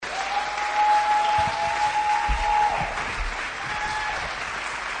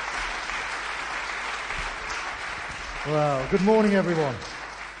Well, good morning, everyone.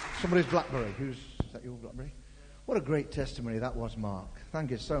 Somebody's BlackBerry. Is that your BlackBerry? What a great testimony that was, Mark.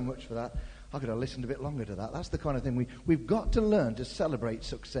 Thank you so much for that. I could have listened a bit longer to that. That's the kind of thing we've got to learn to celebrate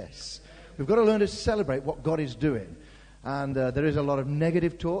success. We've got to learn to celebrate what God is doing. And there is a lot of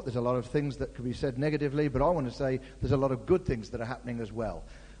negative talk. There's a lot of things that could be said negatively. But I want to say there's a lot of good things that are happening as well.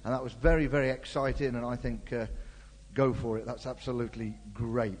 And that was very, very exciting. And I think go for it. That's absolutely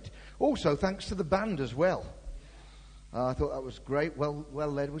great. Also, thanks to the band as well. I thought that was great. Well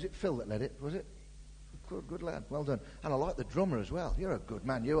led. Was it Phil that led it? Was it? Good lad. Well done. And I like the drummer as well. You're a good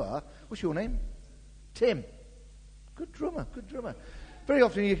man, you are. What's your name? Tim. Good drummer. Very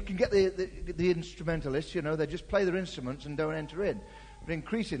often you can get the instrumentalists, they just play their instruments and don't enter in. But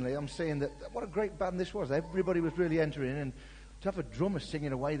increasingly I'm seeing that what a great band this was. Everybody was really entering in, and to have a drummer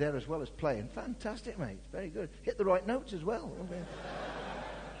singing away there as well as playing. Fantastic, mate. Very good. Hit the right notes as well.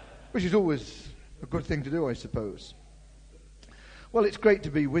 Which is always a good thing to do, I suppose. Well, it's great to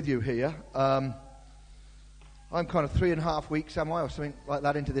be with you here. I'm kind of 3.5 weeks, or something like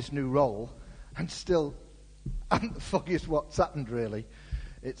that, into this new role, and still I'm the foggiest what's happened, really.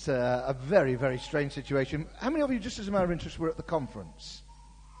 It's a very, very strange situation. How many of you, just as a matter of interest, were at the conference?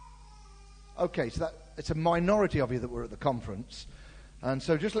 Okay, so it's a minority of you that were at the conference, and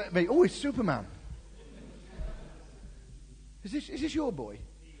so just let me... Oh, it's Superman. Is this your boy?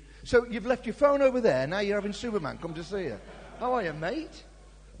 So you've left your phone over there, now you're having Superman come to see you. How are you, mate?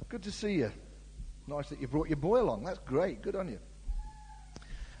 Good to see you. Nice that you brought your boy along. That's great. Good on you.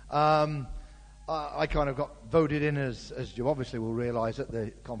 I kind of got voted in, as you obviously will realise, at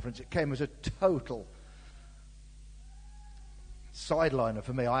the conference. It came as a total sideliner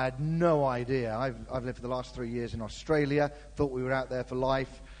for me. I had no idea. I've lived for the last 3 years in Australia. Thought we were out there for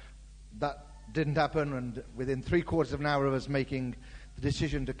life. That didn't happen. And within 3/4 of an hour of us making the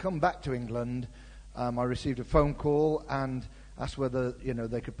decision to come back to England, I received a phone call and asked whether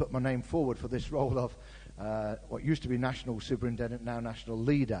they could put my name forward for this role of what used to be national superintendent, now national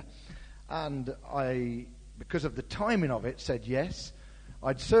leader. And I, because of the timing of it, said yes.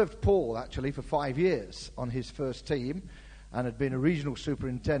 I'd served Paul actually for 5 years on his first team and had been a regional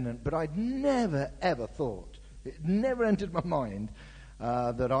superintendent, but I'd never ever thought, it never entered my mind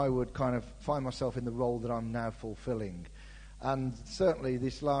that I would kind of find myself in the role that I'm now fulfilling. And certainly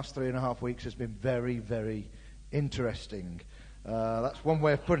this last 3.5 weeks has been very, very interesting. That's one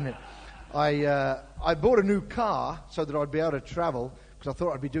way of putting it. I bought a new car so that I'd be able to travel, because I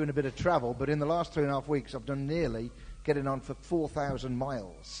thought I'd be doing a bit of travel, but in the last 3.5 weeks I've done nearly getting on for 4,000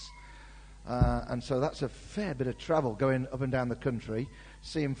 miles. And so that's a fair bit of travel, going up and down the country,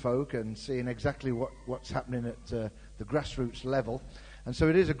 seeing folk and seeing exactly what's happening at the grassroots level. And so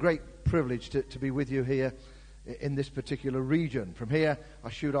it is a great privilege to be with you here in this particular region. From here,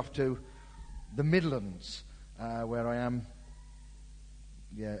 I shoot off to the Midlands, where I am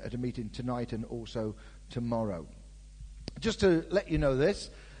at a meeting tonight and also tomorrow. Just to let you know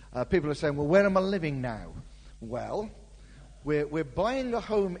this, people are saying, well, where am I living now? Well, we're buying a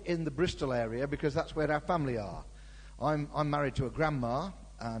home in the Bristol area because that's where our family are. I'm married to a grandma,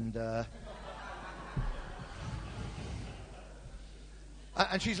 and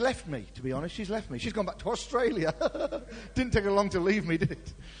and she's left me, to be honest. She's left me. She's gone back to Australia. Didn't take her long to leave me, did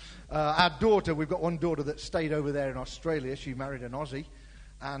it? Our daughter, we've got one daughter that stayed over there in Australia. She married an Aussie,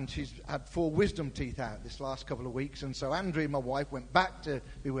 and she's had 4 wisdom teeth out this last couple of weeks. And so Andrea, my wife, went back to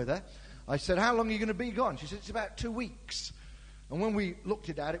be with her. I said, how long are you going to be gone? She said, it's about 2 weeks. And when we looked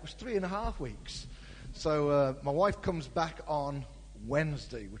it out, it was 3.5 weeks. So my wife comes back on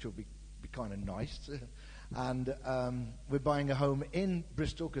Wednesday, which will be kind of nice. And we're buying a home in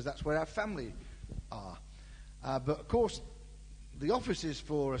Bristol because that's where our family are. But of course, the offices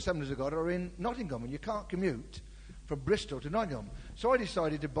for Assemblies of God are in Nottingham, and you can't commute from Bristol to Nottingham. So I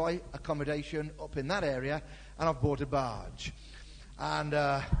decided to buy accommodation up in that area, and I've bought a barge. And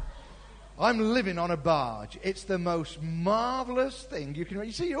I'm living on a barge. It's the most marvellous thing you can...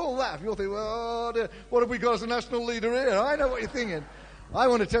 You see, you all laugh. You all think, well, what have we got as a national leader here? I know what you're thinking. I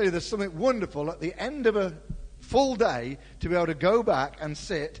want to tell you there's something wonderful at the end of a full day to be able to go back and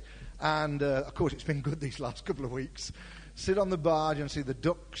sit, and of course it's been good these last couple of weeks, sit on the barge and see the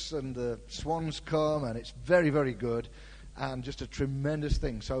ducks and the swans come, and it's very, very good and just a tremendous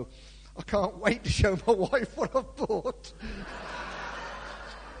thing. So I can't wait to show my wife what I've bought.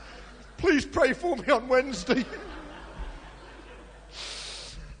 Please pray for me on Wednesday.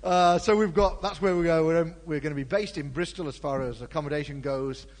 So that's where we go. We're going to be based in Bristol as far as accommodation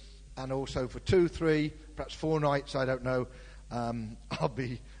goes, and also for 2, 3, perhaps 4 nights, I don't know, I'll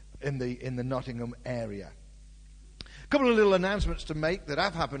be in the Nottingham area. couple of little announcements to make that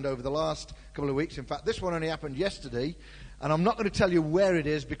have happened over the last couple of weeks. In fact, this one only happened yesterday, and I'm not going to tell you where it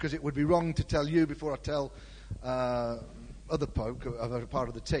is because it would be wrong to tell you before I tell other folk who are part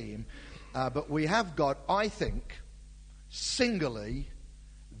of the team. But we have got, I think, singly,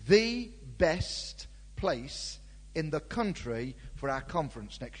 the best place in the country for our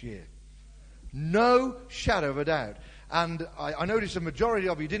conference next year. No shadow of a doubt. And I noticed a majority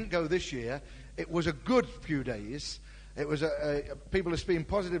of you didn't go this year. It was a good few days. It was people are speaking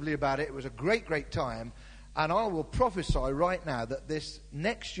positively about it. It was a great, great time. And I will prophesy right now that this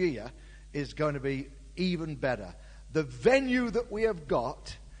next year is going to be even better. The venue that we have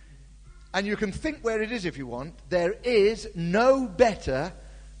got, and you can think where it is if you want, there is no better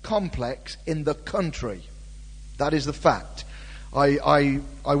complex in the country. That is the fact. I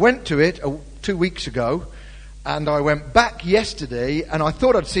went to it 2 weeks ago, and I went back yesterday, and I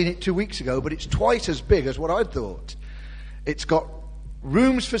thought I'd seen it 2 weeks ago, but it's twice as big as what I thought. It's got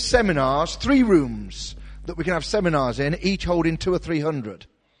rooms for seminars, 3 rooms that we can have seminars in, each holding 200 or 300.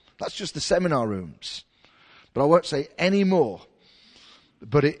 That's just the seminar rooms. But I won't say any more.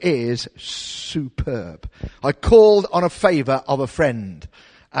 But it is superb. I called on a favour of a friend,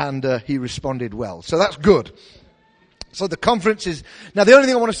 and he responded well. So that's good. So the conference is... Now, the only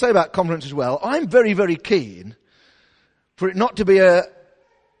thing I want to say about conference as well, I'm very, very keen for it not to be an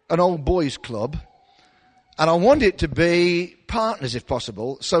old boys club, and I want it to be partners if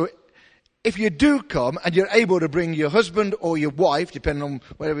possible. So if you do come and you're able to bring your husband or your wife, depending on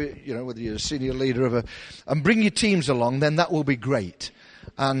whether you're a senior leader and bring your teams along, then that will be great.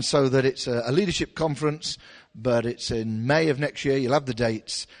 And so that it's a leadership conference, but it's in May of next year. You'll have the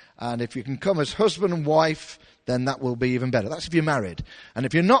dates. And if you can come as husband and wife, then that will be even better. That's if you're married. And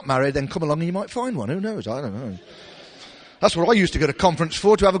if you're not married, then come along and you might find one. Who knows? I don't know. That's what I used to go to conference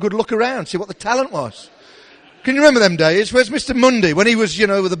for, to have a good look around, see what the talent was. Can you remember them days? Where's Mr. Mundy? When he was,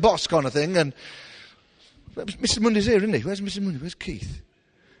 with the boss kind of thing. And Mr. Mundy's here, isn't he? Where's Mr. Mundy? Where's Keith?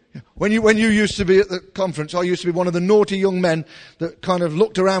 Yeah. When you used to be at the conference, I used to be one of the naughty young men that kind of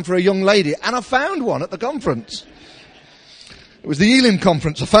looked around for a young lady. And I found one at the conference. It was the Elim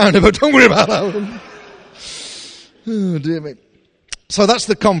conference I found her, but don't worry about that one. Oh, dear me. So that's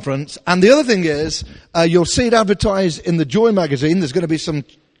the conference. And the other thing is, you'll see it advertised in the Joy magazine. There's going to be some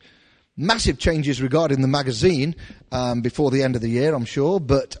massive changes regarding the magazine before the end of the year, I'm sure.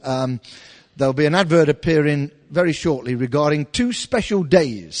 But there'll be an advert appearing very shortly regarding 2 special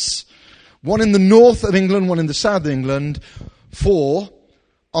days. One in the north of England, one in the south of England.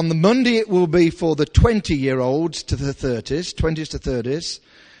 On the Monday it will be for the 20-year-olds to the 30s, 20s to 30s.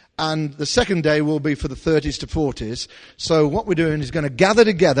 And the second day will be for the 30s to 40s. So what we're doing is going to gather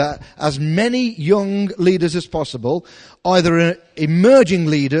together as many young leaders as possible, either emerging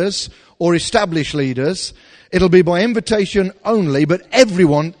leaders or established leaders. It'll be by invitation only, but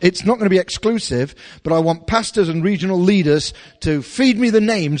everyone, it's not going to be exclusive, but I want pastors and regional leaders to feed me the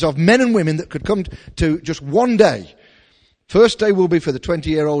names of men and women that could come to just one day. First day will be for the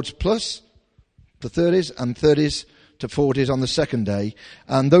 20-year-olds plus the 30s, and 30s to 40s on the second day.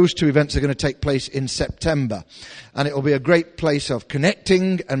 And those 2 events are going to take place in September. And it will be a great place of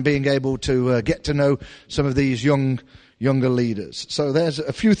connecting and being able to get to know some of these younger leaders. So there's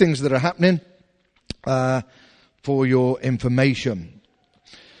a few things that are happening for your information.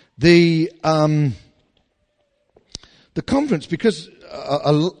 The conference, because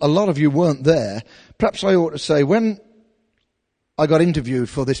a lot of you weren't there, perhaps I ought to say, when I got interviewed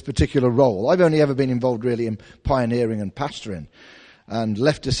for this particular role, I've only ever been involved really in pioneering and pastoring, and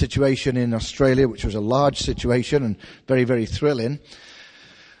left a situation in Australia which was a large situation and very, very thrilling.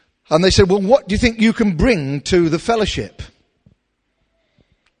 And they said, well, what do you think you can bring to the fellowship?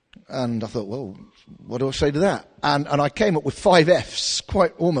 And I thought, well, what do I say to that? And I came up with 5 Fs,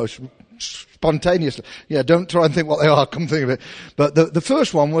 quite almost spontaneously. Yeah, don't try and think what they are, come think of it. But the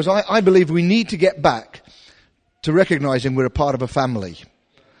first one was, I believe we need to get back to recognising we're a part of a family.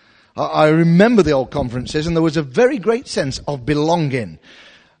 I remember the old conferences, and there was a very great sense of belonging.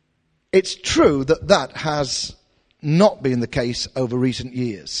 It's true that has not been the case over recent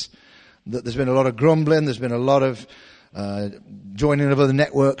years. That there's been a lot of grumbling, there's been a lot of joining of other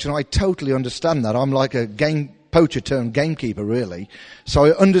networks, and I totally understand that. I'm like a poacher turned gamekeeper, really. So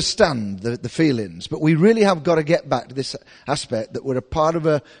I understand the feelings. But we really have got to get back to this aspect that we're a part of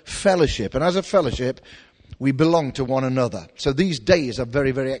a fellowship. And as a fellowship, we belong to one another. So these days are very,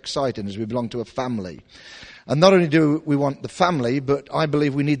 very exciting as we belong to a family. And not only do we want the family, but I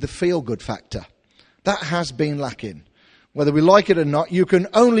believe we need the feel-good factor. That has been lacking. Whether we like it or not, you can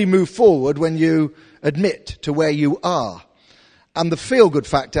only move forward when you admit to where you are. And the feel-good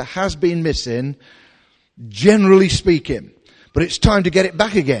factor has been missing generally speaking. But it's time to get it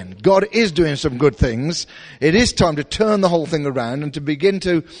back again. God is doing some good things. It is time to turn the whole thing around and to begin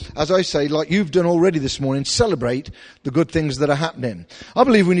to, as I say, like you've done already this morning, celebrate the good things that are happening. I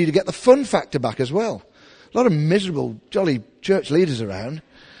believe we need to get the fun factor back as well. A lot of miserable, jolly church leaders around.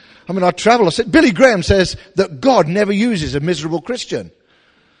 I mean, I travel. I said, Billy Graham says that God never uses a miserable Christian.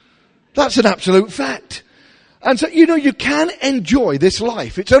 That's an absolute fact. And so, you can enjoy this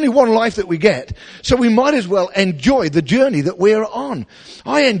life. It's only one life that we get. So we might as well enjoy the journey that we're on.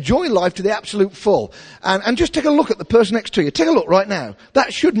 I enjoy life to the absolute full. And just take a look at the person next to you. Take a look right now.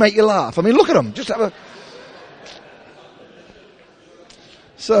 That should make you laugh. I mean, look at them. Just have a...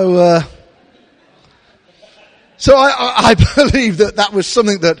 So I believe that was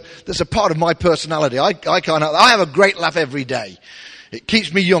something that's a part of my personality. I have a great laugh every day. It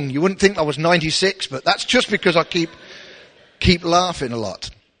keeps me young. You wouldn't think I was 96, but that's just because I keep laughing a lot.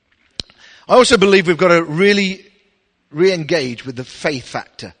 I also believe we've got to really re-engage with the faith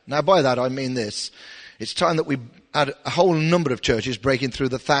factor. Now, by that I mean this. It's time that we had a whole number of churches breaking through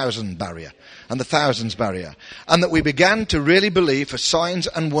the 1,000 barrier and the thousands barrier. And that we began to really believe for signs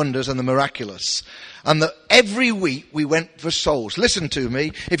and wonders and the miraculous. And that every week we went for souls. Listen to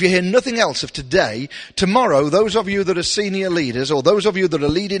me. If you hear nothing else of today, tomorrow, those of you that are senior leaders or those of you that are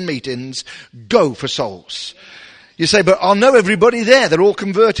leading meetings, go for souls. You say, but I'll know everybody there. They're all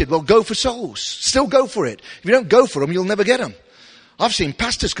converted. Well, go for souls. Still go for it. If you don't go for them, you'll never get them. I've seen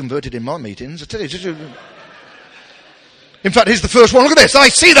pastors converted in my meetings. I tell you. In fact, here's the first one. Look at this. I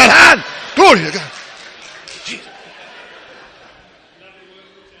see that hand. Glory to God. Jesus.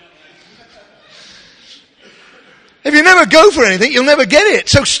 If you never go for anything, you'll never get it.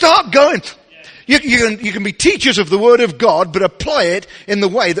 So start going. You can be teachers of the Word of God, but apply it in the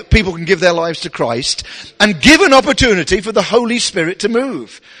way that people can give their lives to Christ and give an opportunity for the Holy Spirit to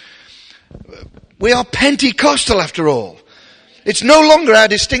move. We are Pentecostal after all. It's no longer our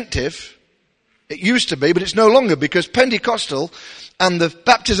distinctive. It used to be, but it's no longer, because Pentecostal and the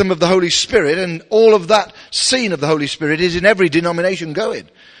baptism of the Holy Spirit and all of that scene of the Holy Spirit is in every denomination going.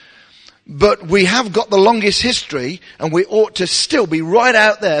 But we have got the longest history, and we ought to still be right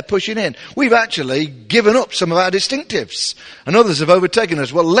out there pushing in. We've actually given up some of our distinctives, and others have overtaken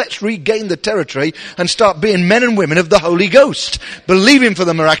us. Well, let's regain the territory and start being men and women of the Holy Ghost, believing for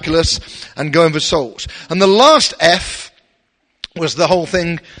the miraculous and going for souls. And the last F was the whole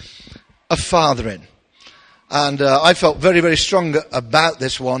thing of fathering. And I felt very, very strong about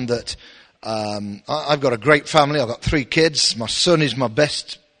this one, that I've got a great family. I've got 3 kids. My son is my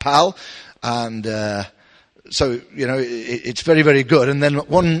best pal. And so, it's very, very good. And then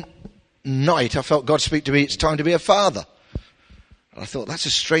one night I felt God speak to me, it's time to be a father. And I thought, that's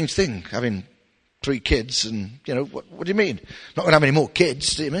a strange thing, having 3 kids. And, what do you mean? Not going to have any more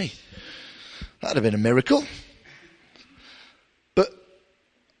kids, do you mean? That'd have been a miracle. But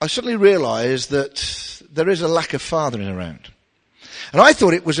I suddenly realised that there is a lack of fathering around. And I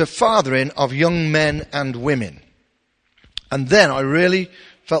thought it was a fathering of young men and women. And then I really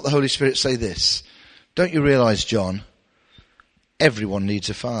felt the Holy Spirit say this: don't you realise, John, everyone needs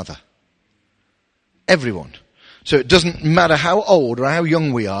a father. Everyone. So it doesn't matter how old or how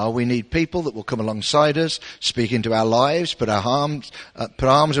young we are, we need people that will come alongside us, speak into our lives, put arms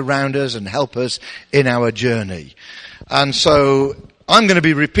around us and help us in our journey. And so I'm going to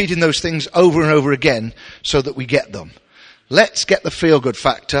be repeating those things over and over again so that we get them. Let's get the feel-good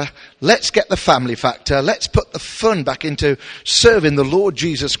factor. Let's get the family factor. Let's put the fun back into serving the Lord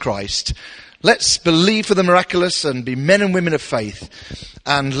Jesus Christ. Let's believe for the miraculous and be men and women of faith.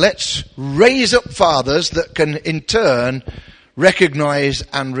 And let's raise up fathers that can in turn recognize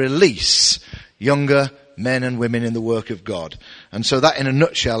and release younger men and women in the work of God. And so that in a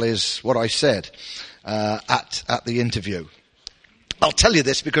nutshell is what I said at the interview. I'll tell you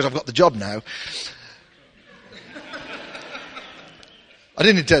this because I've got the job now. I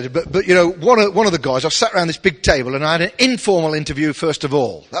didn't intend it, but one of the guys, I sat around this big table and I had an informal interview first of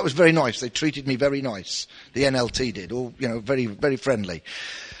all. That was very nice. They treated me very nice. The NLT did, all, very, very friendly.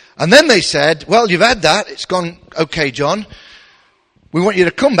 And then they said, well, you've had that. It's gone okay, John. We want you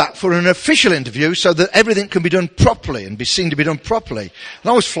to come back for an official interview so that everything can be done properly and be seen to be done properly. And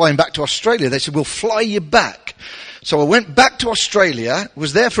I was flying back to Australia. They said, we'll fly you back. So I went back to Australia,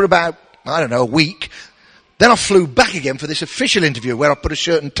 was there for about, a week. Then I flew back again for this official interview where I put a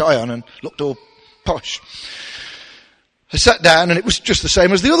shirt and tie on and looked all posh. I sat down and it was just the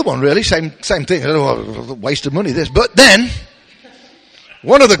same as the other one, really. Same thing. I don't know, waste of money this. But then,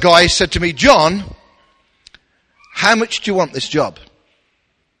 one of the guys said to me, John, how much do you want this job?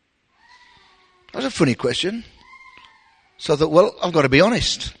 That was a funny question. So I thought, well, I've got to be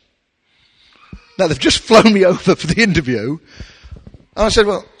honest. Now, they've just flown me over for the interview. And I said,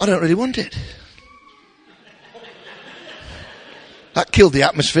 well, I don't really want it. That killed the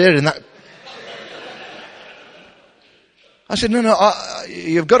atmosphere in that. I said, no,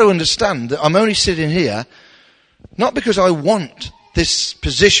 you've got to understand that I'm only sitting here not because I want this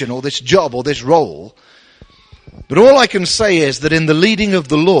position or this job or this role, but all I can say is that in the leading of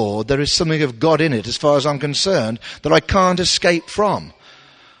the Lord, there is something of God in it, as far as I'm concerned, that I can't escape from.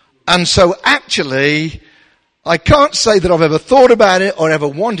 And so actually, I can't say that I've ever thought about it or ever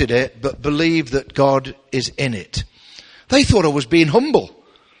wanted it, but believe that God is in it. They thought I was being humble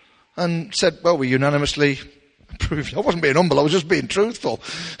and said, well, we unanimously approved. I wasn't being humble, I was just being truthful.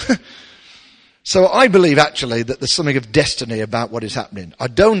 So I believe actually that there's something of destiny about what is happening. I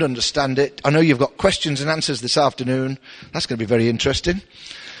don't understand it. I know you've got questions and answers this afternoon. That's going to be very interesting.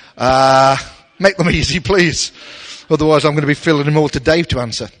 Make them easy, please. Otherwise I'm going to be filling them all to Dave to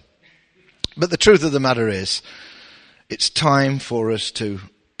answer. But the truth of the matter is, it's time for us to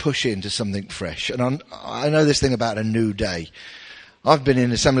push into something fresh. And I know this thing about a new day. I've been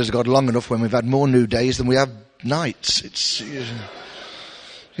in Assemblies of God long enough when we've had more new days than we have nights. It's, you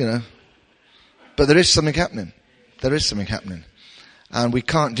know. But there is something happening. There is something happening. And we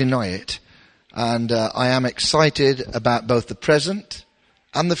can't deny it. And I am excited about both the present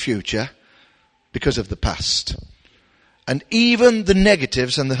and the future because of the past. And even the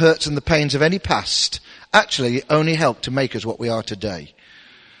negatives and the hurts and the pains of any past actually only help to make us what we are today.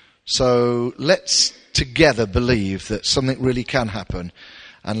 So let's together believe that something really can happen,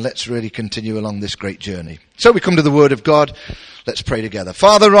 and let's really continue along this great journey. So we come to the Word of God. Let's pray together.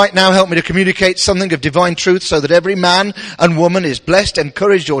 Father, right now help me to communicate something of divine truth so that every man and woman is blessed,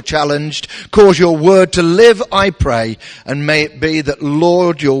 encouraged or challenged. Cause your Word to live, I pray, and may it be that,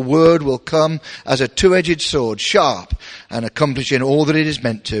 Lord, your Word will come as a two-edged sword, sharp, and accomplishing all that it is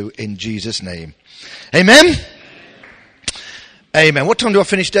meant to, in Jesus' name. Amen? Amen. What time do I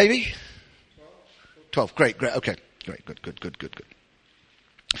finish, Davey? 12. Great. Okay. Great. Good.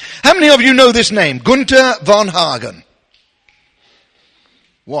 How many of you know this name? Gunther von Hagen.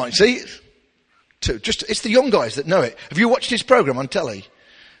 Why? See? Two. It's the young guys that know it. Have you watched his program on telly?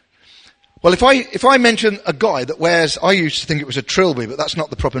 Well, if I mention a guy that wears, I used to think it was a trilby, but that's not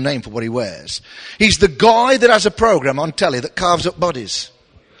the proper name for what he wears. He's the guy that has a program on telly that carves up bodies.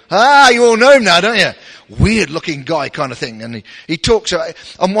 You all know him now, don't you? Weird looking guy kind of thing. And he talks about,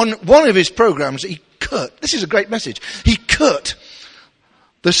 on one of his programs, he cut, this is a great message, he cut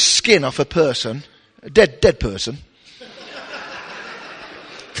the skin off a person, a dead person.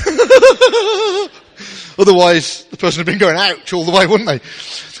 Otherwise, the person had been going ouch all the way, wouldn't they?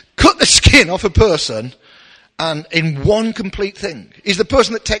 Cut the skin off a person, and in one complete thing. He's the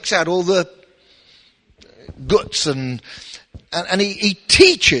person that takes out all the guts and he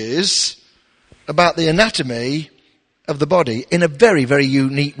teaches about the anatomy of the body in a very, very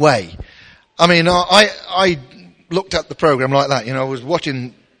unique way. I mean, I looked at the program like that, I was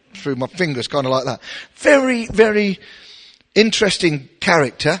watching through my fingers kind of like that. Very, very interesting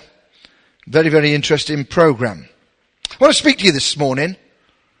character. Very, very interesting program. I want to speak to you this morning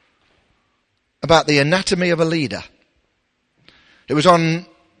about the anatomy of a leader. It was on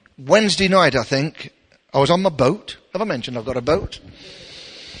Wednesday night, I think. I was on my boat. Have I mentioned I've got a boat?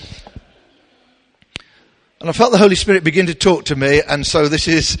 And I felt the Holy Spirit begin to talk to me, and so this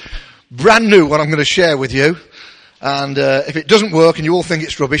is brand new what I'm going to share with you. And if it doesn't work and you all think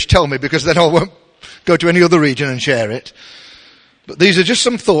it's rubbish, tell me, because then I won't go to any other region and share it. But these are just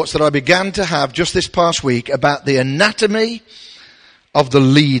some thoughts that I began to have just this past week about the anatomy of the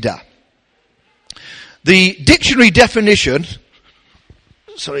leader. The dictionary definition,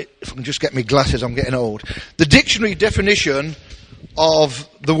 sorry, if I can just get my glasses, I'm getting old. The dictionary definition of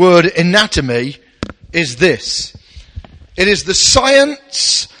the word anatomy is this. It is the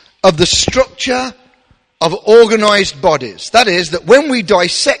science of the structure of organized bodies. That is, that when we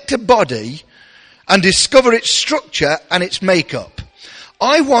dissect a body and discover its structure and its makeup,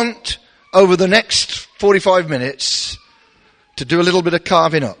 I want, over the next 45 minutes, to do a little bit of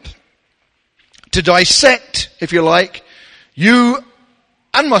carving up. To dissect, if you like, you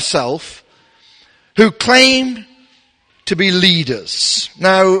and myself, who claim to be leaders.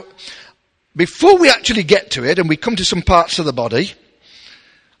 Now, before we actually get to it, and we come to some parts of the body,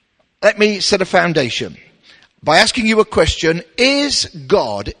 let me set a foundation by asking you a question. Is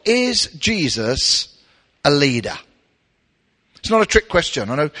Jesus a leader? It's not a trick question.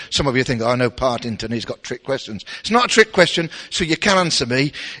 I know some of you think, I know Partington, he's got trick questions. It's not a trick question, so you can answer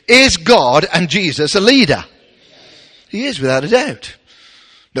me. Is God and Jesus a leader? He is, without a doubt.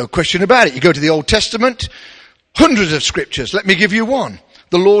 No question about it. You go to the Old Testament, hundreds of scriptures. Let me give you one.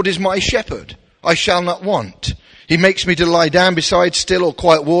 The Lord is my shepherd. I shall not want. He makes me to lie down beside still or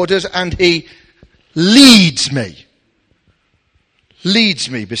quiet waters, and he leads me. Leads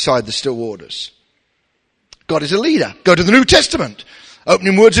me beside the still waters. God is a leader. Go to the New Testament.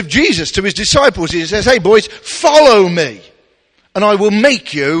 Opening words of Jesus to his disciples. He says, hey boys, follow me, and I will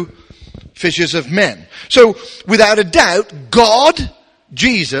make you fishers of men. So, without a doubt, God,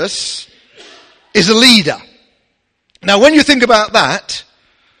 Jesus, is a leader. Now, when you think about that,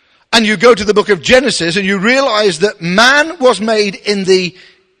 and you go to the book of Genesis, and you realize that man was made in the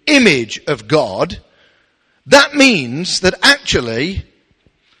image of God, that means that actually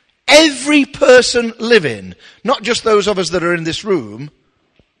every person living, not just those of us that are in this room,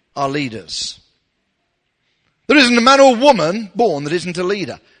 are leaders. There isn't a man or woman born that isn't a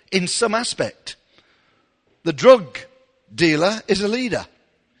leader in some aspect. The drug dealer is a leader.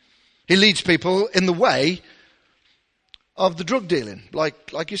 He leads people in the way of the drug dealing,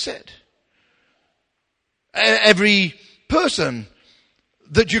 like you said. Every person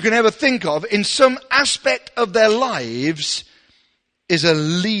that you can ever think of in some aspect of their lives is a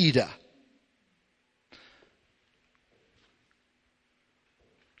leader.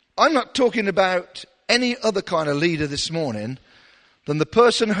 I'm not talking about any other kind of leader this morning than the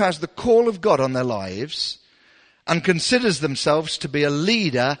person who has the call of God on their lives and considers themselves to be a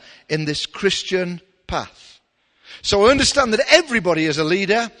leader in this Christian path. So I understand that everybody is a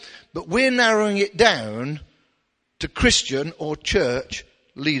leader, but we're narrowing it down to Christian or church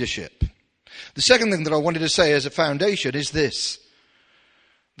leadership. The second thing that I wanted to say as a foundation is this,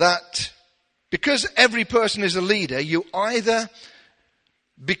 that because every person is a leader, you either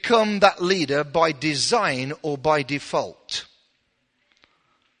become that leader by design or by default.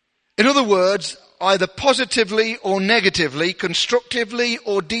 In other words, either positively or negatively, constructively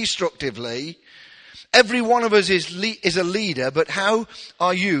or destructively, every one of us is a leader, but how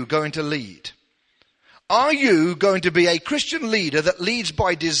are you going to lead? Are you going to be a Christian leader that leads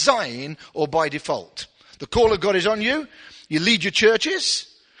by design or by default? The call of God is on you. You lead your churches.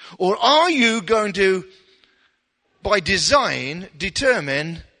 Or are you going to, by design,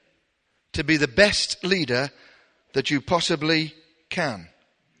 determine to be the best leader that you possibly can?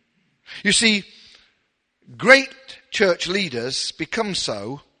 You see, great church leaders become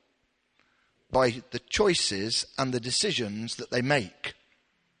so by the choices and the decisions that they make.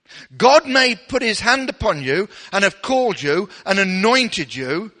 God may put his hand upon you and have called you and anointed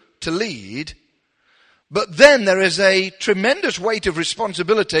you to lead, but then there is a tremendous weight of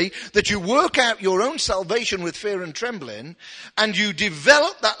responsibility that you work out your own salvation with fear and trembling, and you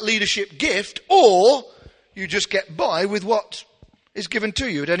develop that leadership gift, or you just get by with what is given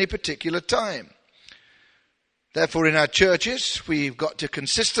to you at any particular time. Therefore, in our churches, we've got to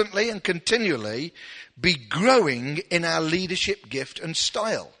consistently and continually be growing in our leadership gift and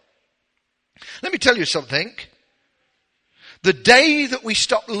style. Let me tell you something. The day that we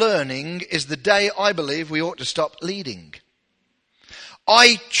stop learning is the day I believe we ought to stop leading.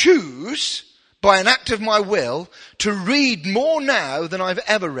 I choose, by an act of my will, to read more now than I've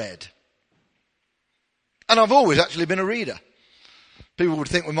ever read. And I've always actually been a reader. People would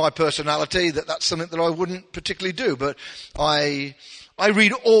think with my personality that that's something that I wouldn't particularly do, but I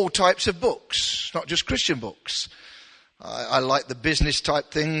read all types of books, not just Christian books. I like the business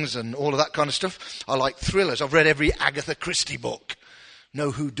type things and all of that kind of stuff. I like thrillers. I've read every Agatha Christie book.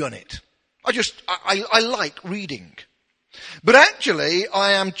 Know whodunit. I like reading. But actually,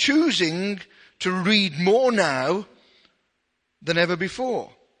 I am choosing to read more now than ever before.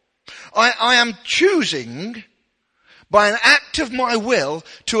 I am choosing, by an act of my will,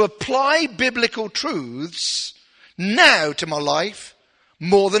 to apply biblical truths now to my life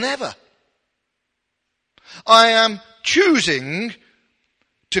more than ever. I am choosing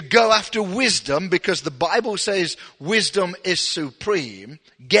to go after wisdom because the Bible says wisdom is supreme.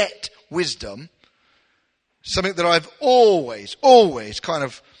 Get wisdom. Something that I've always kind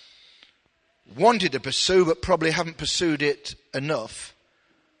of wanted to pursue, but probably haven't pursued it enough.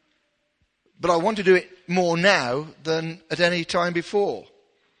 But I want to do it more now than at any time before.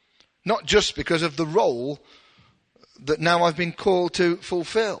 Not just because of the role that now I've been called to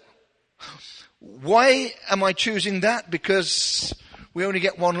fulfill. Why am I choosing that? Because we only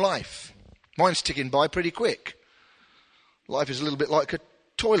get one life. Mine's ticking by pretty quick. Life is a little bit like a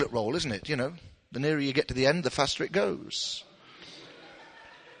toilet roll, isn't it? You know, the nearer you get to the end, the faster it goes.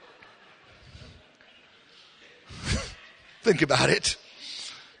 Think about it.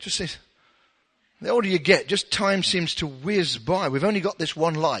 Just say, the older you get, just time seems to whiz by. We've only got this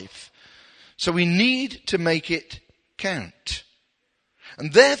one life. So we need to make it count.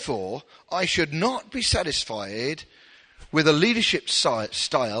 And therefore, I should not be satisfied with a leadership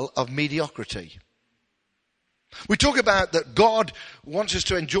style of mediocrity. We talk about that God wants us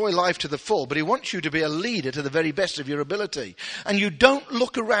to enjoy life to the full, but he wants you to be a leader to the very best of your ability. And you don't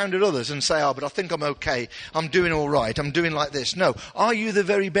look around at others and say, oh, but I think I'm okay. I'm doing all right. I'm doing like this. No. Are you the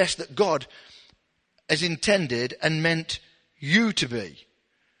very best that God has intended and meant you to be?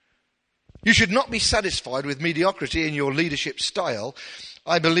 You should not be satisfied with mediocrity in your leadership style.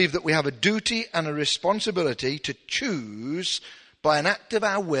 I believe that we have a duty and a responsibility to choose by an act of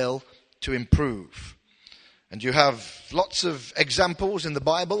our will to improve. And you have lots of examples in the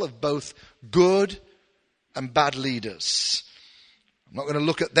Bible of both good and bad leaders. I'm not going to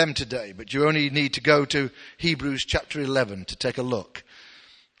look at them today, but you only need to go to Hebrews chapter 11 to take a look.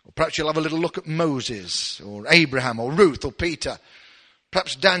 Or perhaps you'll have a little look at Moses, or Abraham, or Ruth, or Peter.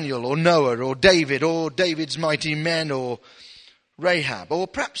 Perhaps Daniel, or Noah, or David's mighty men, or Rahab. Or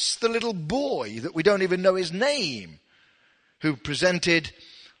perhaps the little boy that we don't even know his name, who presented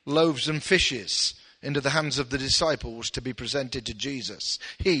loaves and fishes into the hands of the disciples to be presented to Jesus.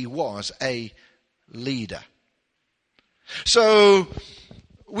 He was a leader. So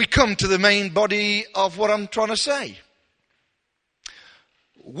we come to the main body of what I'm trying to say.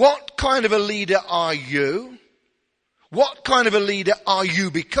 What kind of a leader are you? What kind of a leader are you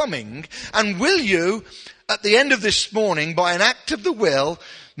becoming? And will you, at the end of this morning, by an act of the will,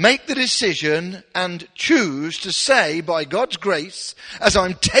 make the decision and choose to say, by God's grace, as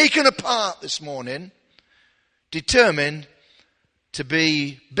I'm taken apart this morning, determine to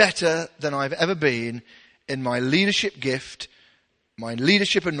be better than I've ever been in my leadership gift, my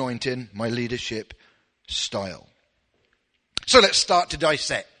leadership anointing, my leadership style. So let's start to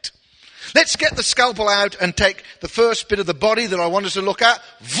dissect. Let's get the scalpel out and take the first bit of the body that I want us to look at.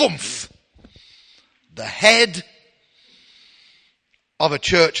 Vumph! The head of a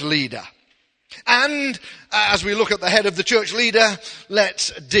church leader. And as we look at the head of the church leader,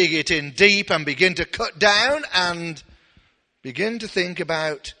 let's dig it in deep and begin to cut down and begin to think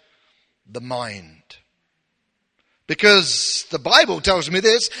about the mind. Because the Bible tells me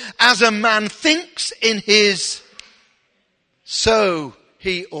this, as a man thinks in his, so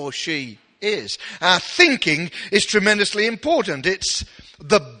he or she is. Our thinking is tremendously important. It's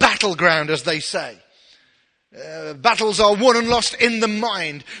the battleground, as they say. Battles are won and lost in the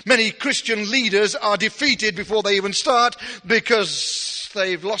mind. Many Christian leaders are defeated before they even start because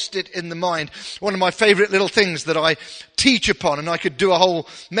they've lost it in the mind. One of my favourite little things that I teach upon, and I could do a whole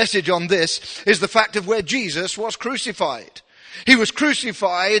message on this, is the fact of where Jesus was crucified. He was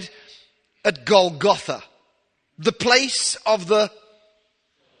crucified at Golgotha, the place of the...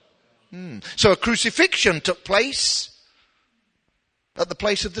 So a crucifixion took place at the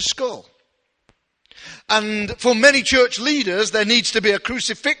place of the skull. And for many church leaders, there needs to be a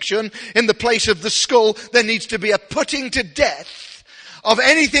crucifixion in the place of the skull. There needs to be a putting to death of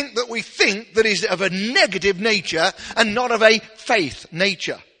anything that we think that is of a negative nature and not of a faith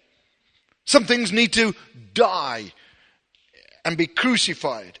nature. Some things need to die and be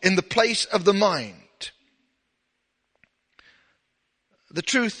crucified in the place of the mind. The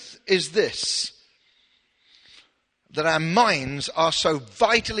truth is this, that our minds are so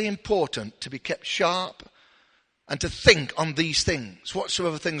vitally important to be kept sharp and to think on these things.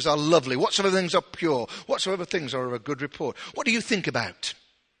 Whatsoever things are lovely, whatsoever things are pure, whatsoever things are of a good report. What do you think about?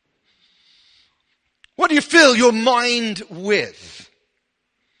 What do you fill your mind with?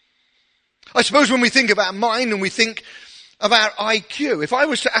 I suppose when we think about mind and we think about IQ, if I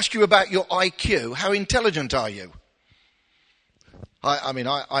was to ask you about your IQ, how intelligent are you?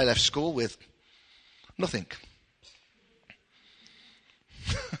 I left school with nothing.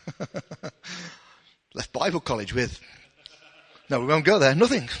 Left Bible college with, no, we won't go there,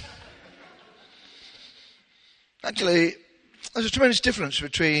 nothing. Actually, there's a tremendous difference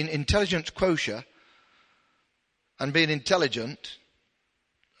between intelligence quotient and being intelligent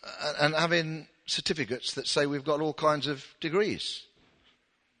and having certificates that say we've got all kinds of degrees.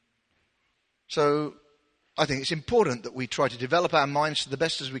 So I think it's important that we try to develop our minds to the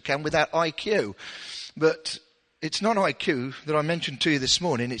best as we can with our IQ. But it's not IQ that I mentioned to you this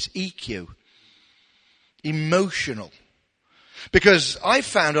morning, it's EQ. Emotional. Because I've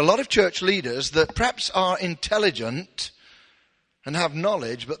found a lot of church leaders that perhaps are intelligent and have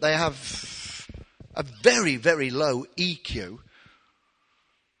knowledge, but they have a very, very low EQ.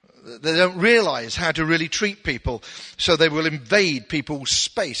 They don't realize how to really treat people, so they will invade people's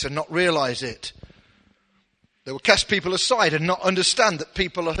space and not realize it. They will cast people aside and not understand that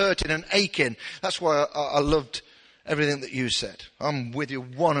people are hurting and aching. That's why I loved everything that you said. I'm with you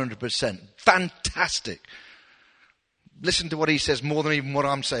 100%. Fantastic. Listen to what he says more than even what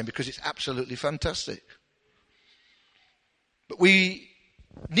I'm saying, because it's absolutely fantastic. But we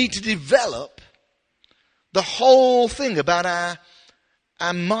need to develop the whole thing about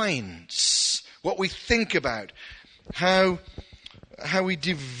our minds, what we think about, how we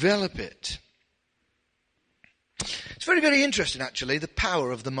develop it. It's very, very interesting, actually, the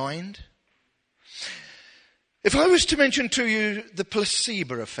power of the mind. If I was to mention to you the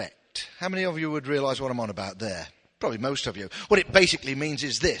placebo effect, how many of you would realise what I'm on about there? Probably most of you. What it basically means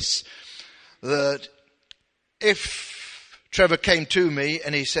is this, that if Trevor came to me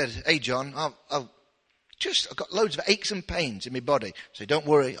and he said, "Hey John, I've got loads of aches and pains in my body." I say, "Don't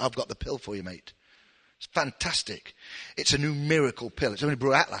worry, I've got the pill for you, mate. It's fantastic. It's a new miracle pill. It's only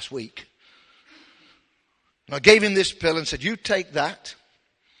brought out last week." And I gave him this pill and said, "You take that.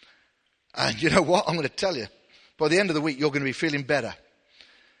 And you know what? I'm going to tell you. By the end of the week, you're going to be feeling better."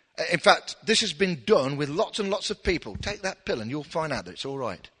 In fact, this has been done with lots and lots of people. Take that pill and you'll find out that it's all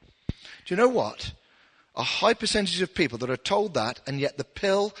right. Do you know what? A high percentage of people that are told that, and yet the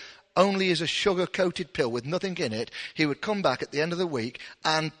pill only is a sugar-coated pill with nothing in it, he would come back at the end of the week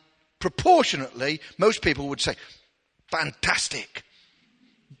and proportionately, most people would say, "Fantastic.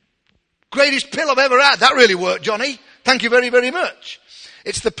 Greatest pill I've ever had. That really worked, Johnny. Thank you very, very much."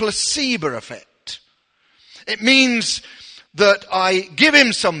 It's the placebo effect. It means that I give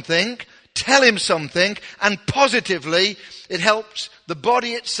him something, tell him something, and positively it helps the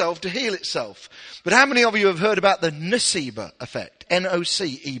body itself to heal itself. But how many of you have heard about the nocebo effect?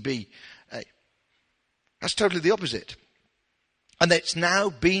 Noceba. That's totally the opposite. And it's now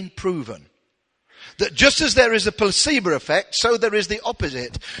been proven that just as there is a placebo effect, so there is the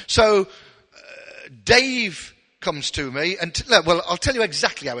opposite. So Dave comes to me and, I'll tell you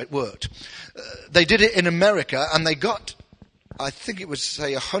exactly how it worked. They did it in America and they got, I think it was,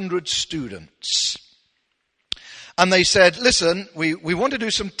 say, 100 students. And they said, "Listen, we want to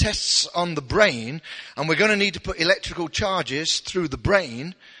do some tests on the brain and we're going to need to put electrical charges through the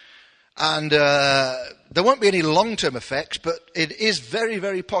brain. And there won't be any long-term effects, but it is very,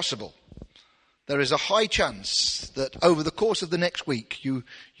 very possible. There is a high chance that over the course of the next week you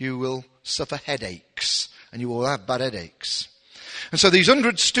will suffer headaches and you will have bad headaches." And so these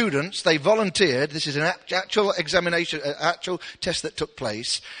 100 students, they volunteered. This is an actual examination, actual test that took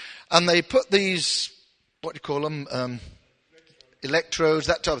place. And they put these, what do you call them, electrodes,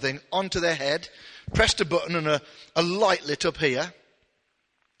 that type of thing, onto their head, pressed a button and a light lit up here.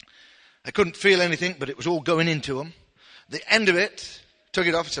 They couldn't feel anything, but it was all going into them. At the end of it, took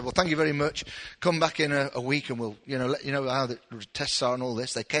it off and said, "Well, thank you very much. Come back in a week and we'll, let you know how the tests are and all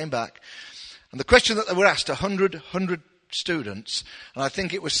this." They came back. And the question that they were asked, 100 students, and I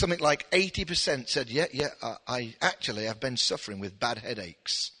think it was something like 80% said, yeah, I've been suffering with bad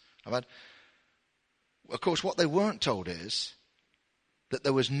headaches. Of course, what they weren't told is that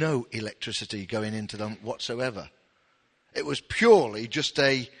there was no electricity going into them whatsoever. It was purely just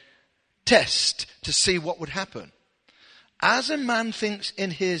a test to see what would happen. As a man thinks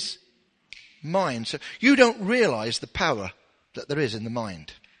in his mind, so you don't realize the power that there is in the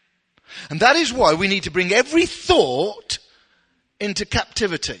mind. And that is why we need to bring every thought into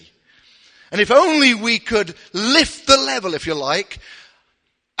captivity. And if only we could lift the level, if you like,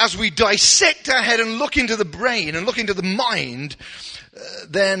 as we dissect our head and look into the brain and look into the mind,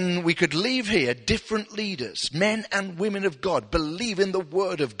 then we could leave here different leaders, men and women of God, believe in the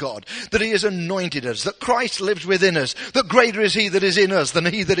word of God, that he has anointed us, that Christ lives within us, that greater is he that is in us than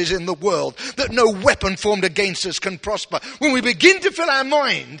he that is in the world, that no weapon formed against us can prosper. When we begin to fill our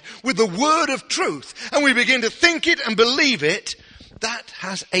mind with the word of truth and we begin to think it and believe it, that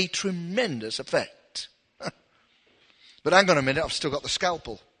has a tremendous effect. But hang on a minute, I've still got the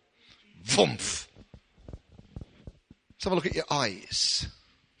scalpel. Vumph. Let's have a look at your eyes.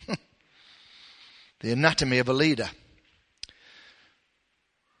 The anatomy of a leader.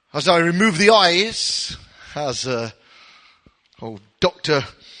 As I remove the eyes, as old Dr.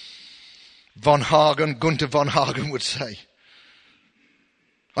 Gunther von Hagen would say,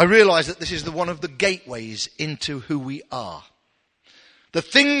 I realize that this is one of the gateways into who we are. The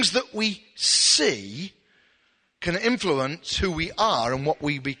things that we see can influence who we are and what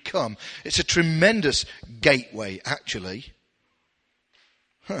we become. It's a tremendous gateway, actually.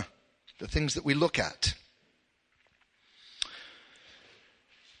 The things that we look at.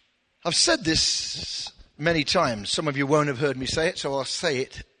 I've said this many times. Some of you won't have heard me say it, so I'll say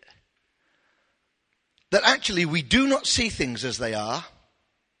it. That actually we do not see things as they are.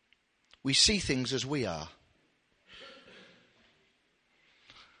 We see things as we are.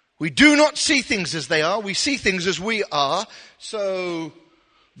 We do not see things as they are. We see things as we are. So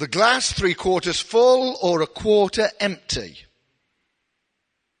the glass 3/4 full or 1/4 empty.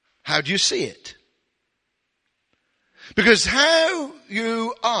 How do you see it? Because how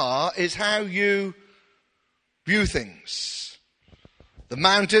you are is how you view things. The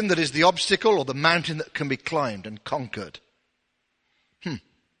mountain that is the obstacle, or the mountain that can be climbed and conquered.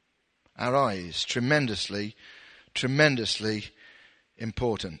 Our eyes, tremendously, tremendously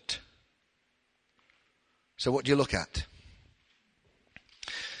important. So what do you look at?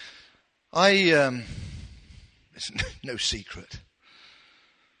 It's no secret.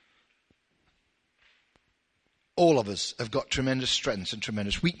 All of us have got tremendous strengths and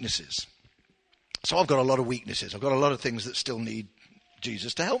tremendous weaknesses. So I've got a lot of weaknesses. I've got a lot of things that still need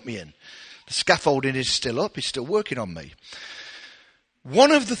Jesus to help me in. The scaffolding is still up. He's still working on me.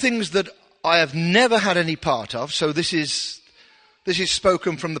 One of the things that I have never had any part of, so this is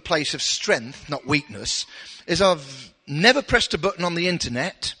spoken from the place of strength, not weakness, is I've never pressed a button on the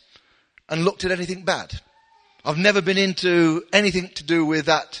internet and looked at anything bad. I've never been into anything to do with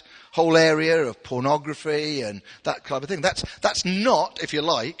that whole area of pornography and that kind of thing. That's not, if you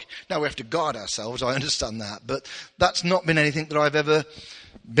like, now we have to guard ourselves, I understand that, but that's not been anything that I've ever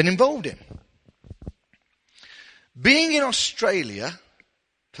been involved in. Being in Australia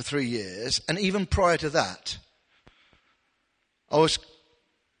for 3 years, and even prior to that, I was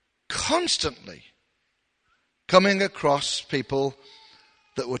constantly coming across people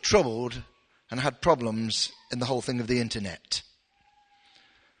that were troubled and had problems in the whole thing of the internet.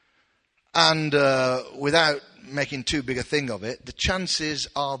 And without making too big a thing of it, the chances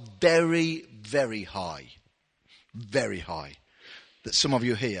are very, very high, that some of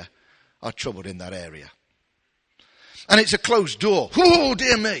you here are troubled in that area. And it's a closed door. Oh,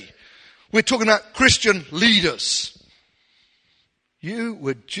 dear me. We're talking about Christian leaders. You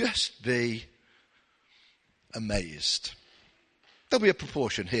would just be amazed. There'll be a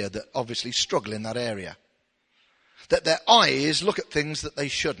proportion here that obviously struggle in that area. That their eyes look at things that they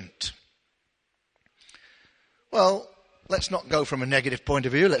shouldn't. Well, let's not go from a negative point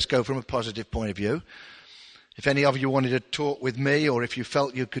of view. Let's go from a positive point of view. If any of you wanted to talk with me, or if you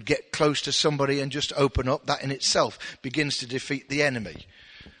felt you could get close to somebody and just open up, that in itself begins to defeat the enemy.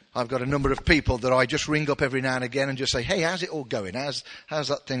 I've got a number of people that I just ring up every now and again and just say, hey, how's it all going? How's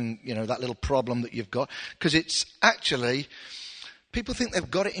that thing, that little problem that you've got? Because it's actually, people think they've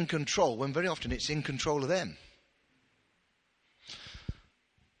got it in control when very often it's in control of them.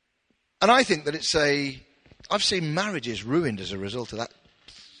 And I think that I've seen marriages ruined as a result of that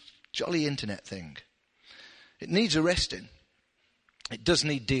jolly internet thing. It needs arresting. It does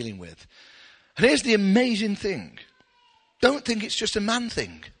need dealing with. And here's the amazing thing. Don't think it's just a man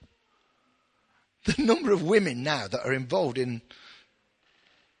thing. The number of women now that are involved in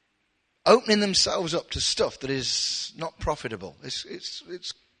opening themselves up to stuff that is not profitable. It's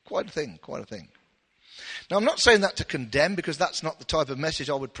quite a thing. Now, I'm not saying that to condemn, because that's not the type of message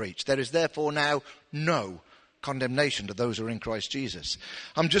I would preach. There is therefore now no condemnation to those who are in Christ Jesus.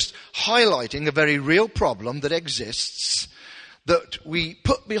 I'm just highlighting a very real problem that exists, that we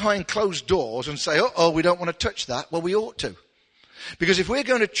put behind closed doors and say, we don't want to touch that. Well, we ought to. Because if we're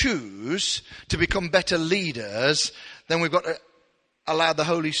going to choose to become better leaders, then we've got to allow the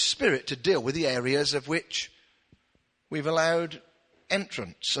Holy Spirit to deal with the areas of which we've allowed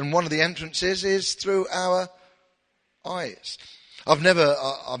entrance. And one of the entrances is through our eyes. I've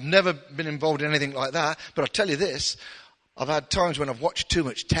never been involved in anything like that, but I'll tell you this, I've had times when I've watched too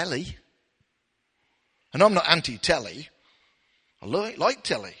much telly. And I'm not anti-telly. I like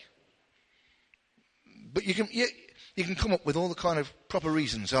telly. But you can come up with all the kind of proper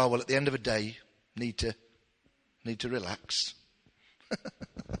reasons. At the end of a day, need to relax.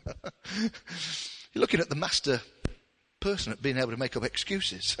 You're looking at the master person at being able to make up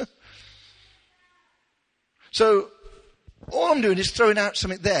excuses. So all I'm doing is throwing out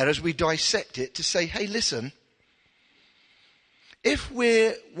something there as we dissect it to say, hey, listen, if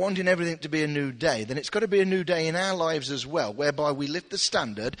we're wanting everything to be a new day, then it's got to be a new day in our lives as well, whereby we lift the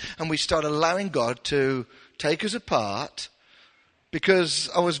standard and we start allowing God to take us apart.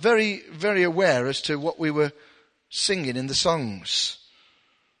 Because I was very, very aware as to what we were singing in the songs,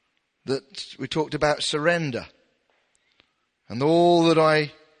 that we talked about surrender. And all that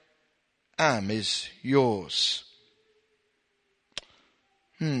I am is yours.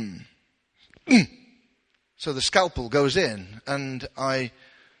 So the scalpel goes in and I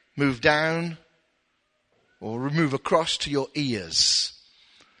move down or move across to your ears.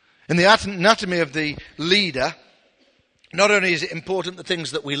 In the anatomy of the leader, not only is it important the things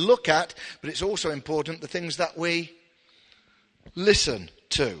that we look at, but it's also important the things that we listen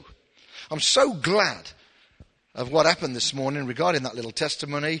to. I'm so glad of what happened this morning regarding that little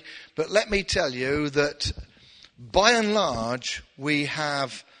testimony, but let me tell you that by and large we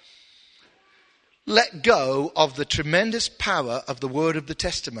have let go of the tremendous power of the word of the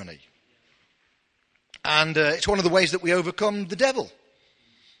testimony. And it's one of the ways that we overcome the devil.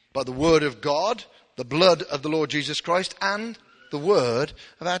 By the word of God, the blood of the Lord Jesus Christ, and the word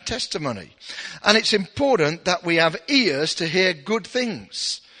of our testimony. And it's important that we have ears to hear good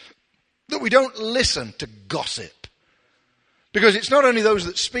things. That we don't listen to gossip. Because it's not only those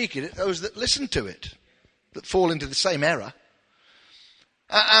that speak it, it's those that listen to it that fall into the same error.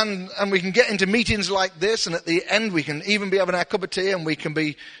 And we can get into meetings like this, and at the end we can even be having our cup of tea, and we can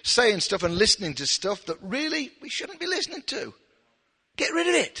be saying stuff and listening to stuff that really we shouldn't be listening to. Get rid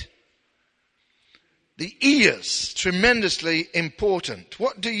of it. The ears, tremendously important.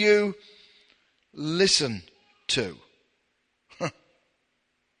 What do you listen to?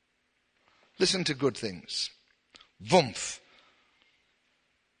 Listen to good things. Vumph.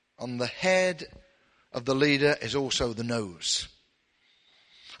 On the head of the leader is also the nose.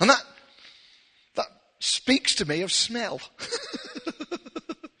 And that speaks to me of smell.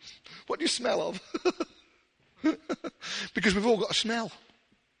 What do you smell of? Because we've all got a smell.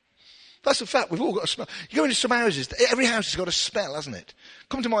 That's a fact, we've all got a smell. You go into some houses, every house has got a smell, hasn't it?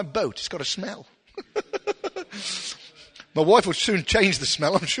 Come to my boat, it's got a smell. My wife will soon change the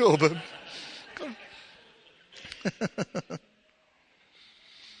smell, I'm sure, but...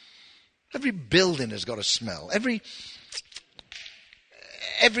 Every building has got a smell. Every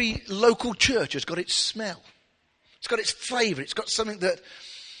local church has got its smell. It's got its flavour. It's got something that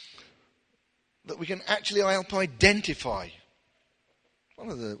we can actually help identify.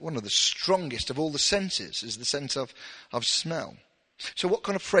 One of the strongest of all the senses is the sense of smell. So what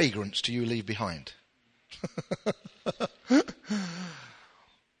kind of fragrance do you leave behind?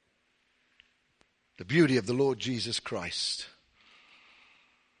 The beauty of the Lord Jesus Christ.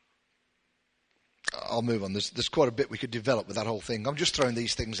 I'll move on. There's quite a bit we could develop with that whole thing. I'm just throwing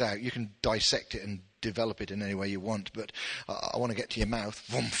these things out. You can dissect it and develop it in any way you want, but I want to get to your mouth.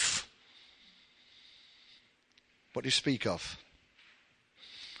 Vumph. What do you speak of?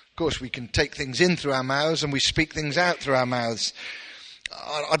 Of course, we can take things in through our mouths and we speak things out through our mouths.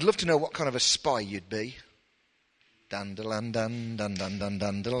 I'd love to know what kind of a spy you'd be. Dun dun dun dun dun dun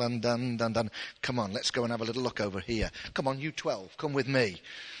dun dun dun dun dun. Come on, let's go and have a little look over here. Come on, you 12, come with me.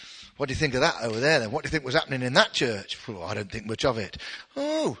 What do you think of that over there then? What do you think was happening in that church? Oh, I don't think much of it.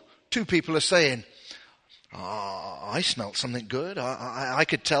 Oh, 2 people are saying, I smelt something good. I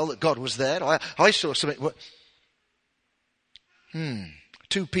could tell that God was there. I saw something.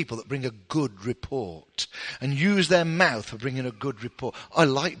 2 people that bring a good report and use their mouth for bringing a good report. I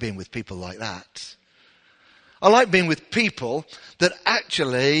like being with people like that. I like being with people that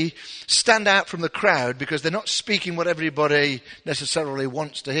actually stand out from the crowd because they're not speaking what everybody necessarily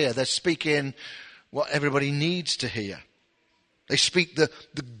wants to hear. They're speaking what everybody needs to hear. They speak the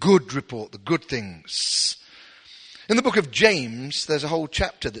good report, the good things. In the book of James, there's a whole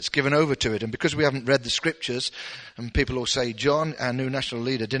chapter that's given over to it. And because we haven't read the scriptures, and people will say, John, our new national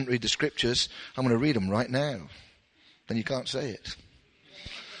leader, didn't read the scriptures, I'm going to read them right now. Then you can't say it.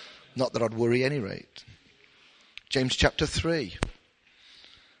 Not that I'd worry any rate. James chapter 3.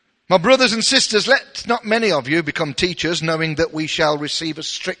 My brothers and sisters, let not many of you become teachers, knowing that we shall receive a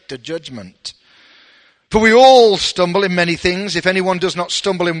stricter judgment. For we all stumble in many things. If anyone does not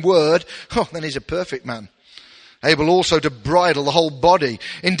stumble in word, then he's a perfect man, able also to bridle the whole body.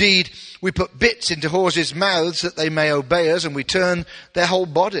 Indeed, we put bits into horses' mouths that they may obey us, and we turn their whole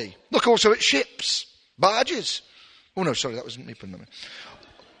body. Look also at ships, barges. Oh no, sorry, that wasn't me putting them in.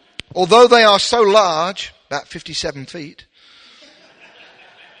 Although they are so large, about 57 feet,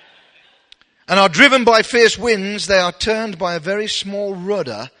 and are driven by fierce winds, they are turned by a very small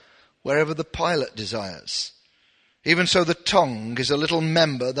rudder wherever the pilot desires. Even so the tongue is a little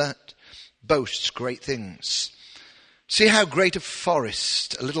member that boasts great things. See how great a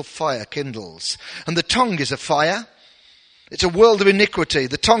forest a little fire kindles. And the tongue is a fire. It's a world of iniquity.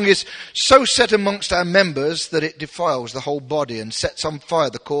 The tongue is so set amongst our members that it defiles the whole body and sets on fire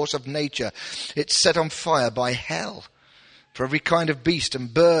the course of nature. It's set on fire by hell. For every kind of beast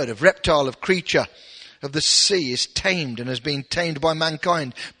and bird, of reptile, of creature, of the sea is tamed and has been tamed by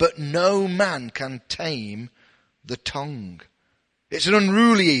mankind. But no man can tame the tongue. It's an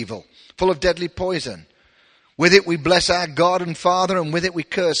unruly evil, full of deadly poison. With it we bless our God and Father, and with it we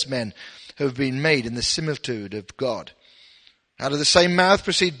curse men who have been made in the similitude of God. Out of the same mouth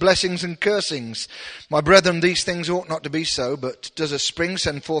proceed blessings and cursings. My brethren, these things ought not to be so, but does a spring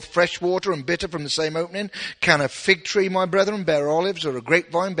send forth fresh water and bitter from the same opening? Can a fig tree, my brethren, bear olives, or a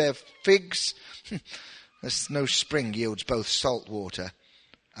grapevine bear figs? There's no spring yields both salt water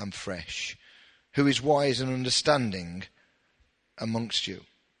and fresh. Who is wise and understanding amongst you?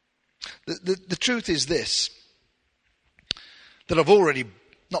 The truth is this, that I've already,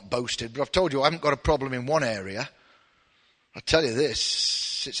 not boasted, but I've told you I haven't got a problem in one area. I tell you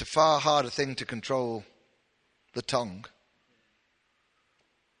this, it's a far harder thing to control the tongue.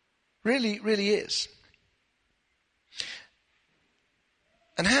 Really, really is.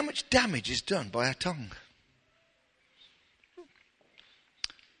 And how much damage is done by our tongue?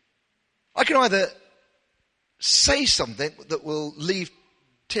 I can either say something that will leave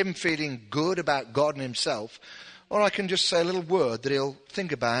Tim feeling good about God and himself, or I can just say a little word that he'll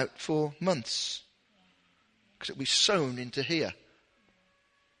think about for months, because it'll be sown into here.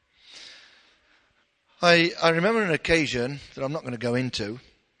 I remember an occasion that I'm not going to go into,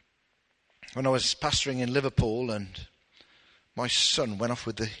 when I was pastoring in Liverpool and my son went off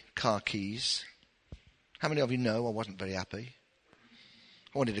with the car keys. How many of you know I wasn't very happy?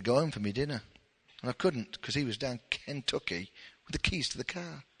 I wanted to go home for my dinner, and I couldn't because he was down Kentucky with the keys to the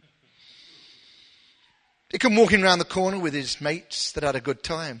car. He come walking around the corner with his mates that had a good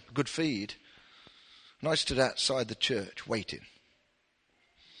time, a good feed. And I stood outside the church waiting.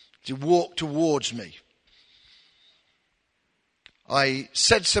 He walked towards me. I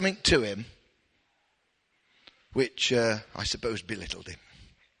said something to him which I suppose belittled him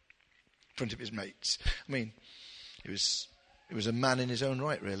in front of his mates. I mean, he was a man in his own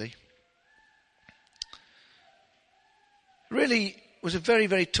right, really. Really was a very,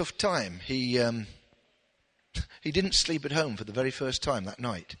 very tough time. He didn't sleep at home for the very first time that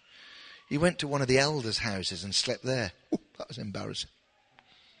night. He went to one of the elders' houses and slept there. Ooh, that was embarrassing.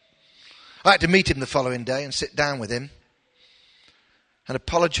 I had to meet him the following day and sit down with him and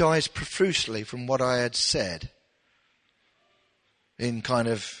apologise profusely from what I had said. In kind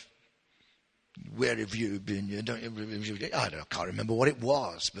of, where have you been? I can't remember what it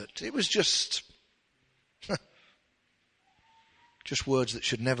was, but it was just words that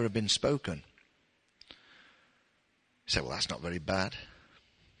should never have been spoken. You say, well, that's not very bad.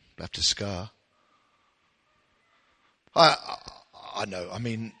 Left a scar. I know. I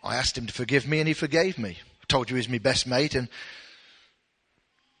mean, I asked him to forgive me and he forgave me. I told you he's my best mate and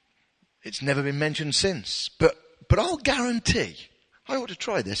it's never been mentioned since. But I'll guarantee, I ought to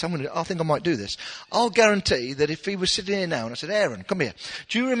try this. I think I might do this. I'll guarantee that if he was sitting here now and I said, Aaron, come here.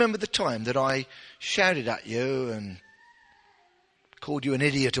 Do you remember the time that I shouted at you and called you an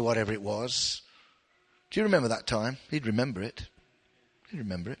idiot or whatever it was? Do you remember that time? He'd remember it. He'd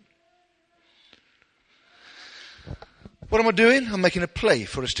remember it. What am I doing? I'm making a play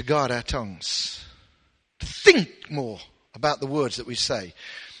for us to guard our tongues. To think more about the words that we say.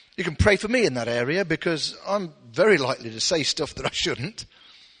 You can pray for me in that area because I'm very likely to say stuff that I shouldn't.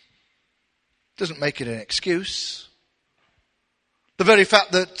 Doesn't make it an excuse. The very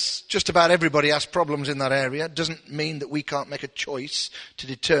fact that just about everybody has problems in that area doesn't mean that we can't make a choice to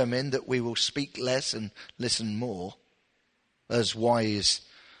determine that we will speak less and listen more as wise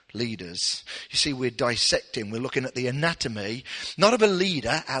leaders. You see, we're dissecting, we're looking at the anatomy, not of a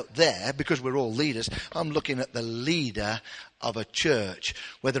leader out there, because we're all leaders. I'm looking at the leader of a church,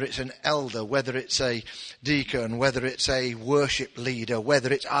 whether it's an elder, whether it's a deacon, whether it's a worship leader,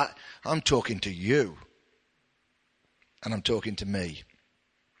 whether it's... I'm talking to you. And I'm talking to me.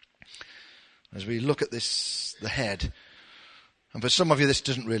 As we look at this, the head, and for some of you this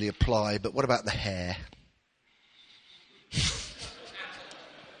doesn't really apply, but what about the hair?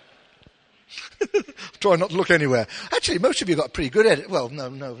 Try not to look anywhere. Actually, most of you got a pretty good head. Well,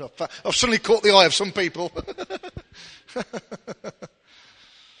 no. I've suddenly caught the eye of some people.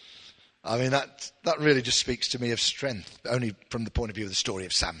 I mean, that really just speaks to me of strength, only from the point of view of the story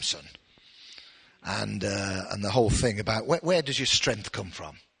of Samson. And the whole thing about where does your strength come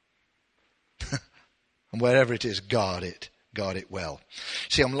from? And wherever it is, guard it well.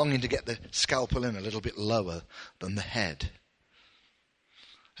 See, I'm longing to get the scalpel in a little bit lower than the head.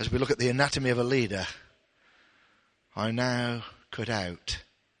 As we look at the anatomy of a leader, I now cut out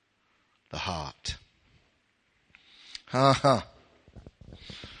the heart.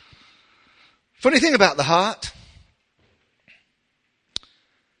 Funny thing about the heart,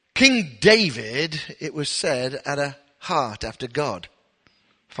 King David, it was said, had a heart after God.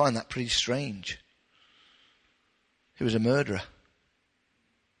 I find that pretty strange. He was a murderer,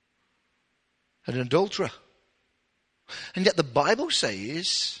 an adulterer. And yet the Bible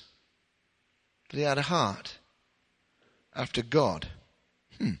says that he had a heart after God.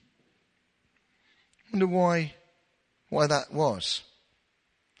 I wonder why that was.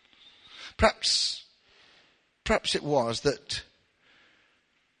 Perhaps it was that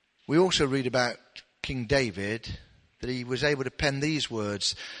we also read about King David, that he was able to pen these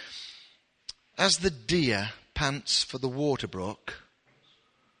words: as the deer pants for the water brook,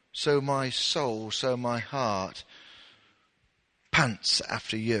 so my soul, so my heart pants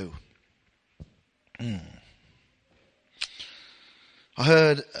after you. I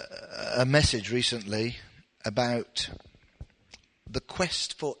heard a message recently about the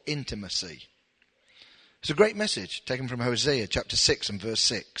quest for intimacy. It's a great message taken from Hosea chapter 6 and verse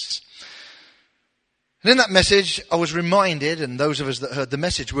 6. And in that message I was reminded, and those of us that heard the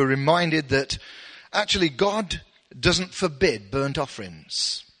message were reminded, that actually God doesn't forbid burnt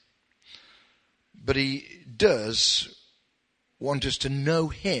offerings. But he does want us to know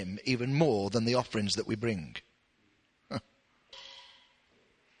him even more than the offerings that we bring.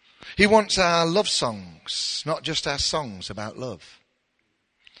 He wants our love songs, not just our songs about love.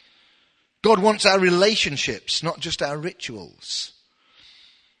 God wants our relationships, not just our rituals.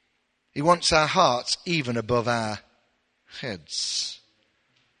 He wants our hearts even above our heads.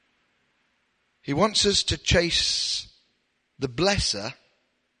 He wants us to chase the blesser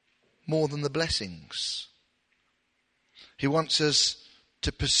more than the blessings. He wants us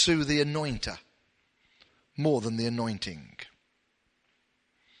to pursue the anointer more than the anointing.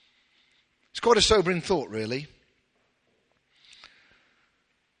 It's quite a sobering thought, really.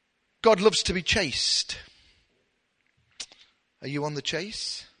 God loves to be chased. Are you on the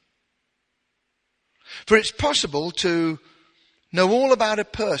chase? For it's possible to know all about a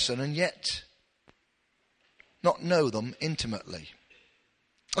person and yet not know them intimately.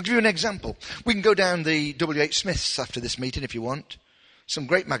 I'll give you an example. We can go down the W.H. Smith's after this meeting if you want. Some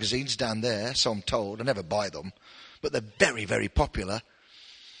great magazines down there, so I'm told. I never buy them, but they're very, very popular.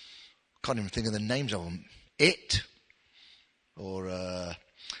 Can't even think of the names of them. It, or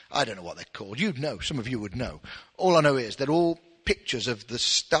I don't know what they're called. You'd know. Some of you would know. All I know is they're all pictures of the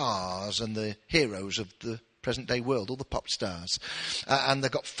stars and the heroes of the present day world, all the pop stars. And they've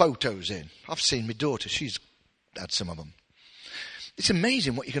got photos in. I've seen my daughter. She's had some of them. It's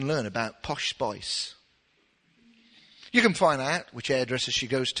amazing what you can learn about posh spice. You can find out which hairdresser she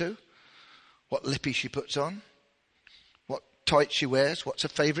goes to, what lippy she puts on, what tights she wears, what's her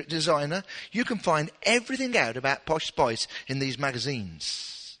favourite designer. You can find everything out about posh spice in these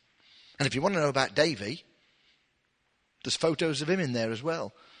magazines. And if you want to know about Davey, there's photos of him in there as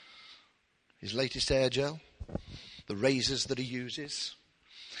well. His latest hair gel, the razors that he uses.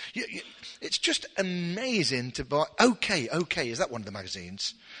 It's just amazing to buy. Okay, is that one of the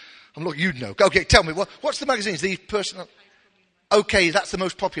magazines? I'm looking, you'd know. Okay, tell me, what's the magazines? The personal. Okay, that's the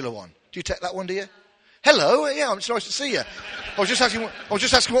most popular one. Do you take that one, do you? Hello, yeah, it's nice to see you. I was just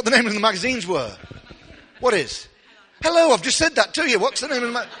asking what the name of the magazines were. What is? Hello, I've just said that to you. What's the name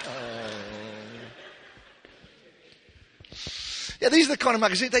of the Yeah, these are the kind of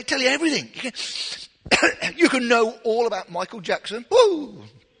magazines, they tell you everything. You can know all about Michael Jackson. Woo!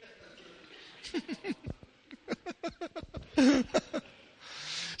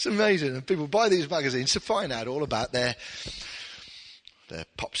 It's amazing. And people buy these magazines to find out all about their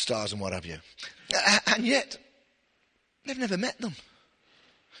pop stars and what have you. And yet, they've never met them.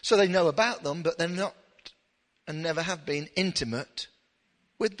 So they know about them, but they're not and never have been intimate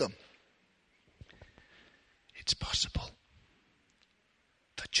with them. It's possible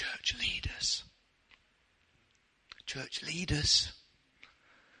for church leaders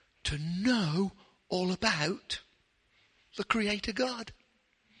to know all about the Creator God,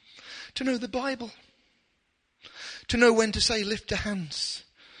 to know the Bible, to know when to say lift your hands,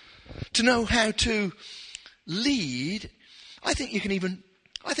 to know how to lead. I think you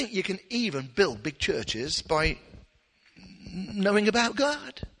can even build big churches by knowing about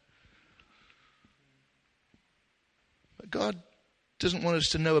God. But God doesn't want us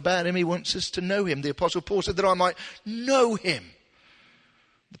to know about him, he wants us to know him. The Apostle Paul said that I might know him.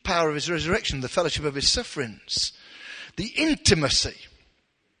 The power of his resurrection, the fellowship of his sufferings, the intimacy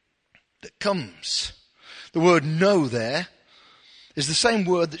that comes. The word know there is the same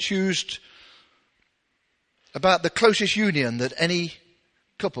word that's used about the closest union that any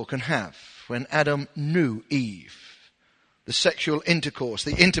couple can have when Adam knew Eve. The sexual intercourse,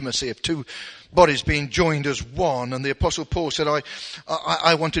 the intimacy of two bodies being joined as one. And the Apostle Paul said,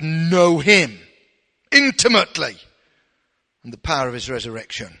 I want to know him intimately and the power of his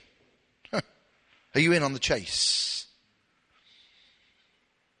resurrection. Are you in on the chase?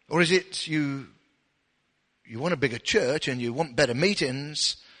 Or is it you want a bigger church and you want better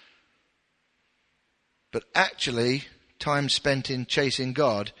meetings, but actually time spent in chasing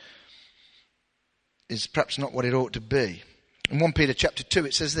God is perhaps not what it ought to be? In 1 Peter chapter 2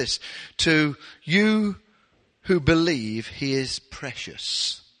 it says this, to you who believe he is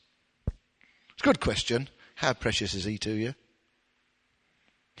precious. It's a good question. How precious is he to you?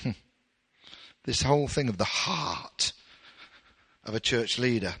 This whole thing of the heart of a church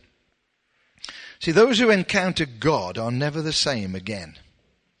leader. See, those who encounter God are never the same again.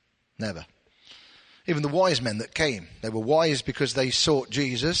 Never. Even the wise men that came, they were wise because they sought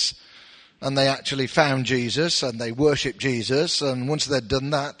Jesus, and they actually found Jesus, and they worshipped Jesus, and once they'd done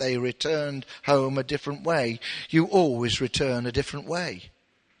that, they returned home a different way. You always return a different way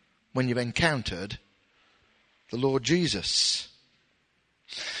when you've encountered the Lord Jesus.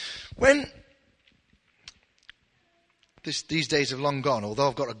 When these days have long gone, although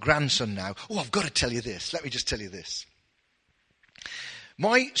I've got a grandson now. Oh, I've got to tell you this. Let me just tell you this.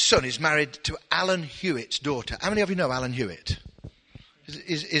 My son is married to Alan Hewitt's daughter. How many of you know Alan Hewitt?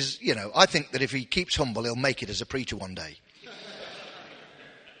 I think that if he keeps humble, he'll make it as a preacher one day.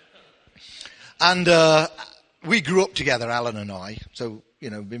 And we grew up together, Alan and I. So,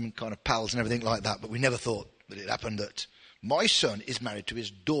 we've been kind of pals and everything like that. But we never thought that it happened that my son is married to his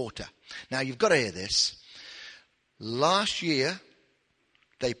daughter. Now, you've got to hear this. Last year,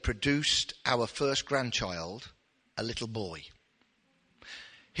 they produced our first grandchild, a little boy.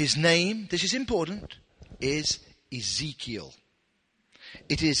 His name, this is important, is Ezekiel.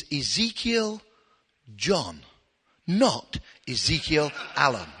 It is Ezekiel John, not Ezekiel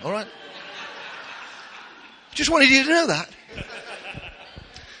Allen. All right? Just wanted you to know that.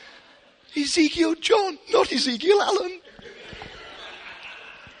 Ezekiel John, not Ezekiel Allen.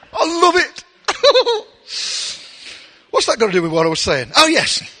 I love it. What's that got to do with what I was saying? Oh,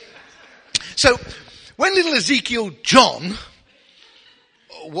 yes. So, when little Ezekiel John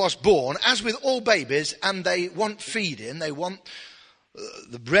was born, as with all babies, and they want feeding, they want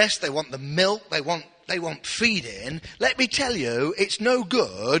the breast, they want the milk, they want feeding. Let me tell you, it's no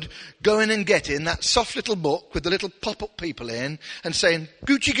good going and getting that soft little book with the little pop-up people in and saying,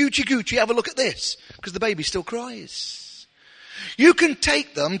 Gucci, Gucci, Gucci, have a look at this, because the baby still cries. You can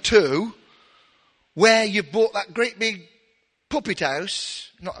take them to where you bought that great big puppet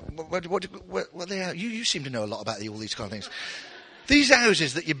house. What they are. You seem to know a lot about all these kind of things. These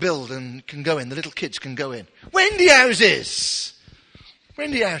houses that you build and can go in, the little kids can go in. Wendy houses.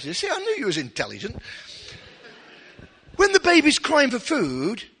 Wendy houses. See, I knew you was intelligent. When the baby's crying for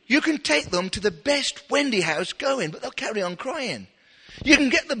food, you can take them to the best Wendy house going, but they'll carry on crying. You can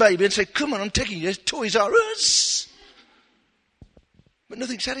get the baby and say, come on, I'm taking you to Toys R Us. But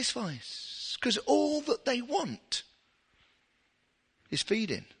nothing satisfies, because all that they want is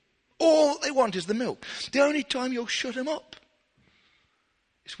feeding. All they want is the milk. The only time you'll shut them up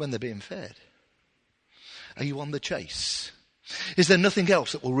is when they're being fed. Are you on the chase? Is there nothing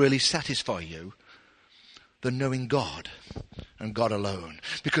else that will really satisfy you than knowing God and God alone?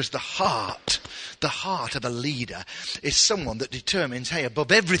 Because the heart of a leader is someone that determines, hey,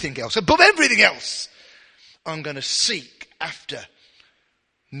 above everything else, I'm going to seek after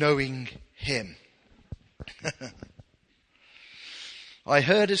knowing him. I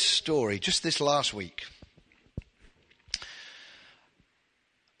heard a story just this last week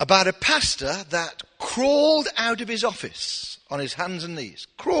about a pastor that crawled out of his office on his hands and knees.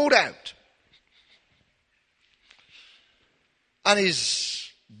 Crawled out. And his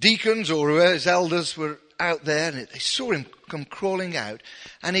deacons or his elders were out there and they saw him come crawling out.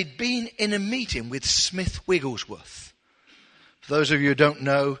 And he'd been in a meeting with Smith Wigglesworth. For those of you who don't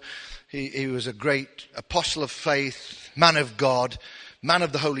know, he was a great apostle of faith, man of God, man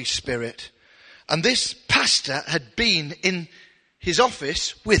of the Holy Spirit. And this pastor had been in his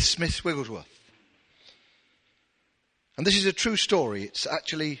office with Smith Wigglesworth. And this is a true story. It's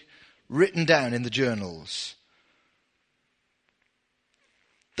actually written down in the journals.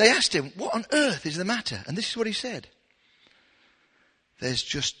 They asked him, what on earth is the matter? And this is what he said. There's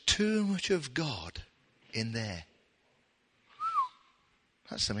just too much of God in there.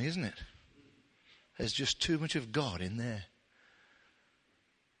 That's something, isn't it? There's just too much of God in there.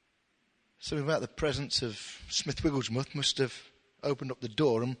 Something about the presence of Smith Wigglesworth must have opened up the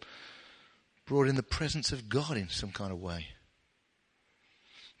door and brought in the presence of God in some kind of way.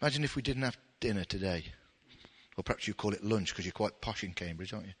 Imagine if we didn't have dinner today. Or perhaps you call it lunch because you're quite posh in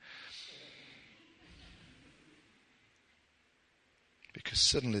Cambridge, aren't you? Because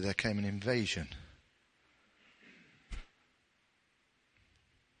suddenly there came an invasion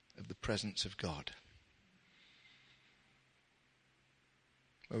of the presence of God.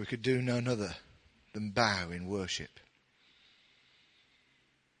 Where we could do none other than bow in worship.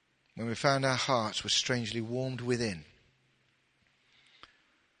 When we found our hearts were strangely warmed within.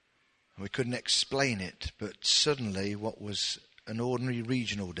 We couldn't explain it, but suddenly what was an ordinary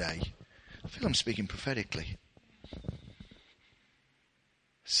regional day, I feel I'm speaking prophetically,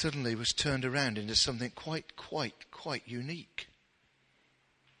 suddenly was turned around into something quite unique.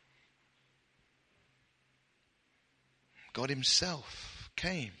 God himself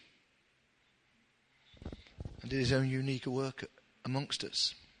came and did his own unique work amongst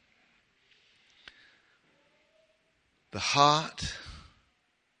us. The heart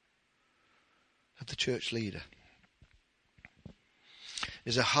of the church leader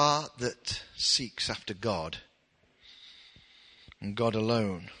is a heart that seeks after God and God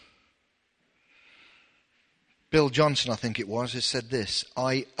alone. Bill Johnson, I think it was, has said this: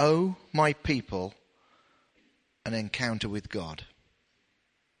 I owe my people an encounter with God.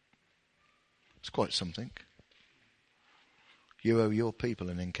 It's quite something. You owe your people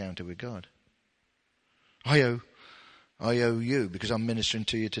an encounter with God. I owe you, because I'm ministering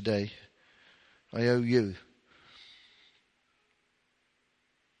to you today. I owe you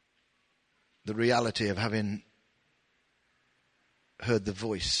the reality of having heard the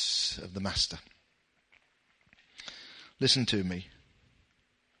voice of the Master. Listen to me.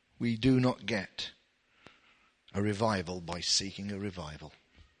 We do not get a revival by seeking a revival.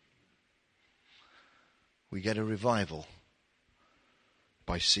 We get a revival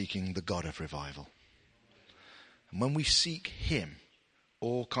by seeking the God of revival. And when we seek him,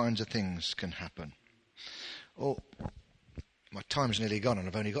 all kinds of things can happen. Oh, my time's nearly gone and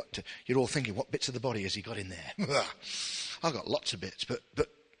I've only got to... You're all thinking, what bits of the body has he got in there? I've got lots of bits, but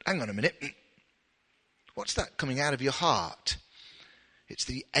hang on a minute. What's that coming out of your heart? It's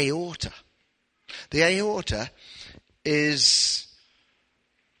the aorta. The aorta is,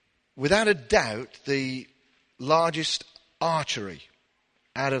 without a doubt, the largest artery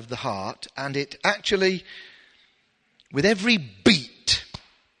out of the heart, and it actually, with every beat,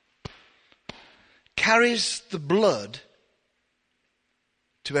 carries the blood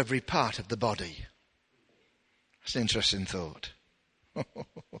to every part of the body. That's an interesting thought.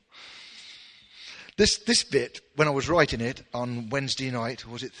 This bit, when I was writing it on Wednesday night,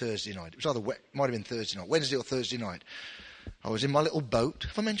 or was it Thursday night? It was either, might have been Thursday night, Wednesday or Thursday night. I was in my little boat.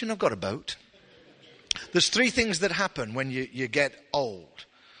 Have I mentioned I've got a boat? There's three things that happen when you get old,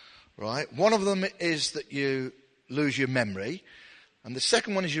 right? One of them is that you lose your memory. And the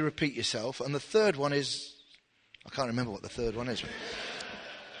second one is you repeat yourself. And the third one is, I can't remember what the third one is.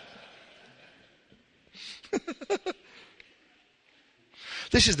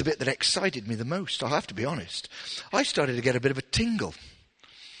 This is the bit that excited me the most, I have to be honest. I started to get a bit of a tingle.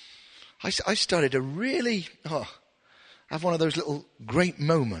 I started to really have one of those little great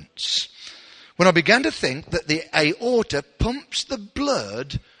moments when I began to think that the aorta pumps the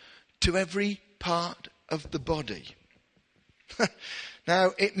blood to every part of the body.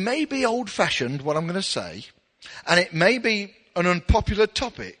 Now, it may be old-fashioned, what I'm going to say, and it may be an unpopular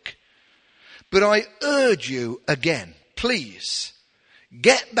topic, but I urge you again, please,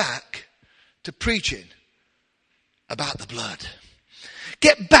 get back to preaching about the blood.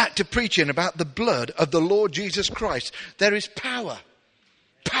 Get back to preaching about the blood of the Lord Jesus Christ. There is power,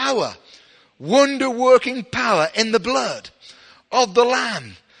 wonder-working power in the blood of the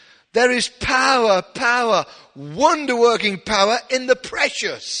Lamb. There is power, wonder-working power in the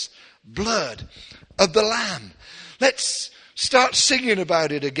precious blood of the Lamb. Let's start singing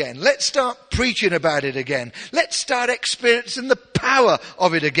about it again. Let's start preaching about it again. Let's start experiencing the power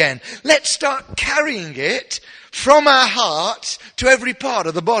of it again. Let's start carrying it from our hearts to every part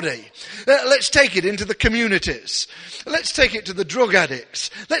of the body. Let's take it into the communities. Let's take it to the drug addicts.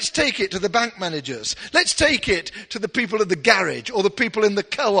 Let's take it to the bank managers. Let's take it to the people of the garage or the people in the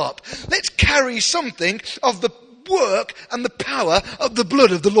co-op. Let's carry something of the work and the power of the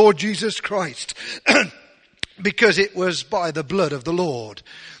blood of the Lord Jesus Christ. Because it was by the blood of the Lord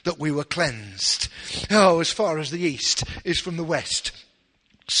that we were cleansed. Oh, as far as the east is from the west,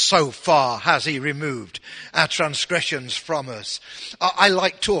 so far has he removed our transgressions from us. I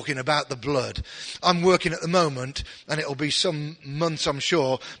like talking about the blood. I'm working at the moment, and it'll be some months I'm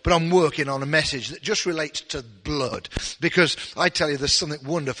sure, but I'm working on a message that just relates to blood. Because I tell you, there's something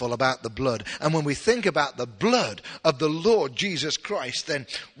wonderful about the blood. And when we think about the blood of the Lord Jesus Christ, then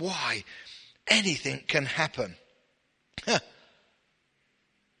why? Anything can happen.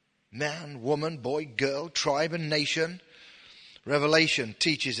 Man, woman, boy, girl, tribe and nation. Revelation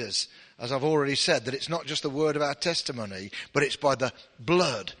teaches us, as I've already said, that it's not just the word of our testimony, but it's by the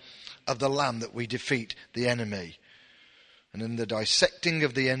blood of the Lamb that we defeat the enemy. And in the dissecting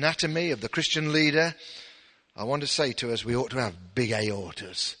of the anatomy of the Christian leader, I want to say to us, we ought to have big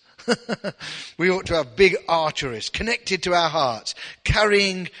aortas. We ought to have big arteries connected to our hearts,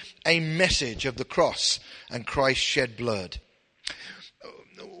 carrying a message of the cross and Christ's shed blood.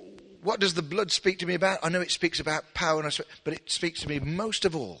 What does the blood speak to me about? I know it speaks about power, but it speaks to me most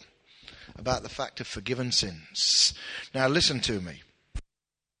of all about the fact of forgiven sins. Now listen to me.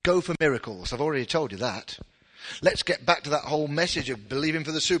 Go for miracles. I've already told you that. Let's get back to that whole message of believing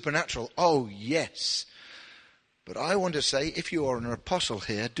for the supernatural. Oh, yes. But I want to say, if you are an apostle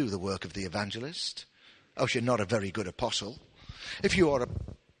here, do the work of the evangelist. Else you're not a very good apostle. If you are a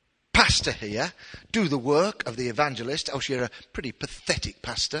pastor here, do the work of the evangelist. Else you're a pretty pathetic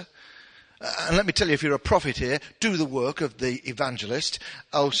pastor. And let me tell you, if you're a prophet here, do the work of the evangelist.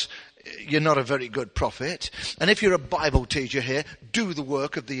 Else you're not a very good prophet. And if you're a Bible teacher here, do the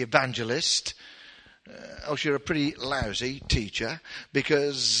work of the evangelist. Else you're a pretty lousy teacher,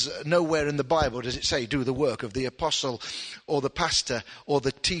 because nowhere in the Bible does it say do the work of the apostle or the pastor or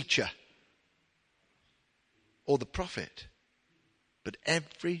the teacher or the prophet. But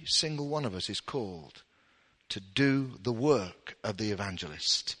every single one of us is called to do the work of the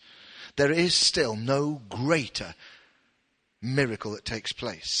evangelist. There is still no greater miracle that takes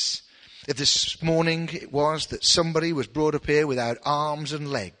place. If this morning it was that somebody was brought up here without arms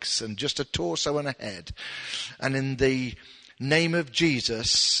and legs and just a torso and a head, and in the name of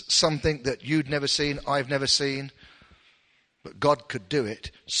Jesus, something that you'd never seen, I've never seen, but God could do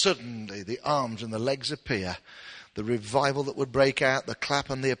it, suddenly the arms and the legs appear. The revival that would break out, the clap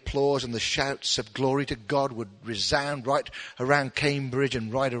and the applause and the shouts of glory to God would resound right around Cambridge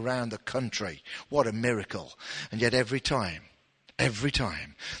and right around the country. What a miracle. And yet every time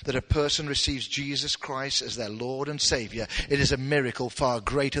that a person receives Jesus Christ as their Lord and Saviour, it is a miracle far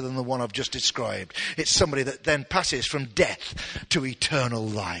greater than the one I've just described. It's somebody that then passes from death to eternal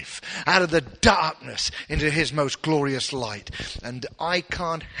life, out of the darkness into his most glorious light. And I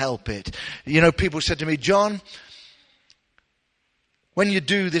can't help it. You know, people said to me, John, when you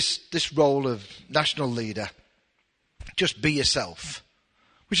do this role of national leader, just be yourself.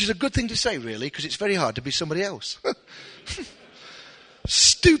 Which is a good thing to say, really, because it's very hard to be somebody else.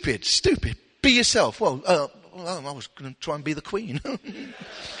 Stupid. Be yourself. Well, I was going to try and be the Queen.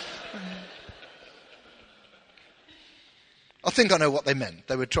 I think I know what they meant.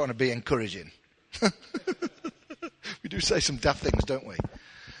 They were trying to be encouraging. We do say some daft things, don't we?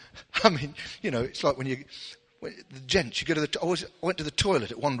 I mean, you know, it's like when the gents, you go to I went to the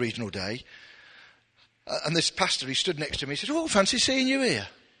toilet at one regional day, and this pastor, he stood next to me, he said, "Oh, fancy seeing you here."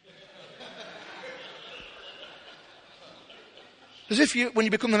 As if when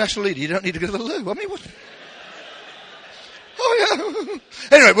you become the national leader, you don't need to go to the loo. I mean, what? Oh,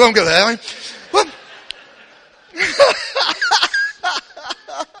 yeah. Anyway, we won't go there. Well,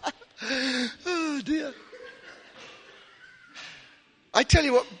 oh, dear. I tell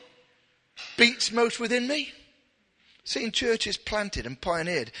you what beats most within me. Seeing churches planted and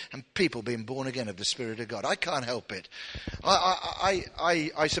pioneered and people being born again of the Spirit of God. I can't help it.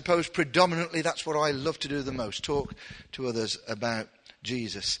 I suppose predominantly that's what I love to do the most, talk to others about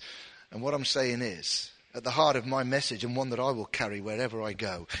Jesus. And what I'm saying is, at the heart of my message, and one that I will carry wherever I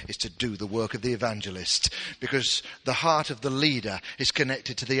go, is to do the work of the evangelist. Because the heart of the leader is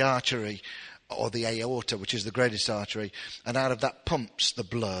connected to the artery, or the aorta, which is the greatest artery, and out of that pumps the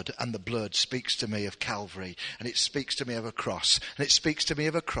blood, and the blood speaks to me of Calvary, and it speaks to me of a cross, and it speaks to me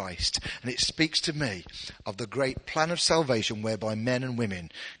of a Christ, and it speaks to me of the great plan of salvation whereby men and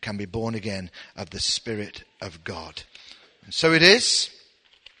women can be born again of the Spirit of God. And so it is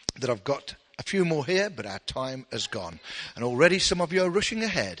that I've got a few more here, but our time has gone. And already some of you are rushing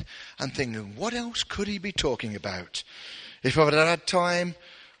ahead and thinking, what else could he be talking about? If I had time,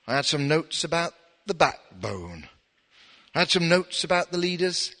 I had some notes about the backbone. I had some notes about the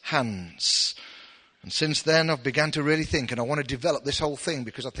leader's hands. And since then, I've begun to really think, and I want to develop this whole thing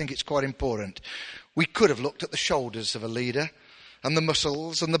because I think it's quite important. We could have looked at the shoulders of a leader, and the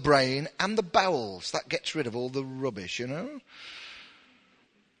muscles, and the brain, and the bowels. That gets rid of all the rubbish, you know.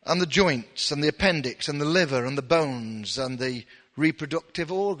 And the joints, and the appendix, and the liver, and the bones, and the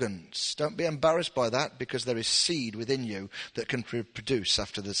reproductive organs. Don't be embarrassed by that, because there is seed within you that can reproduce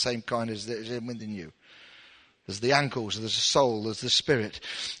after the same kind as there is within you. There's the ankles, there's the soul, there's the spirit,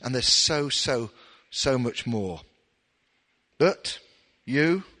 and there's so much more. But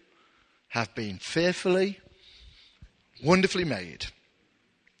you have been fearfully, wonderfully made.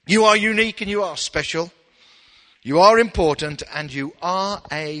 You are unique and you are special. You are important and you are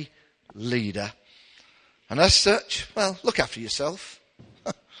a leader. And as such, well, look after yourself.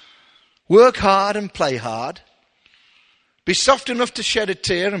 Work hard and play hard. Be soft enough to shed a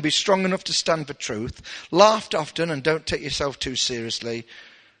tear and be strong enough to stand for truth. Laugh often and don't take yourself too seriously.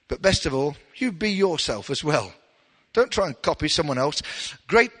 But best of all, you be yourself as well. Don't try and copy someone else.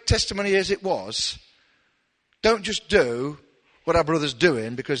 Great testimony as it was, don't just do what our brother's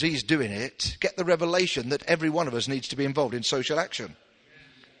doing because he's doing it. Get the revelation that every one of us needs to be involved in social action.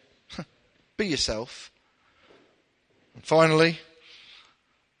 Be yourself. And finally,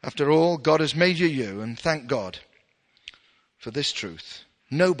 After all, God has made you you, and thank God for this truth.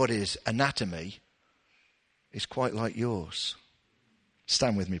 Nobody's anatomy is quite like yours.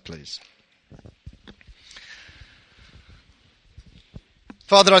 Stand with me, please.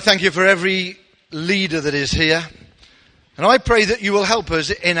 Father, I thank you for every leader that is here. And I pray that you will help us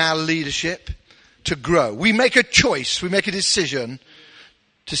in our leadership to grow. We make a choice, we make a decision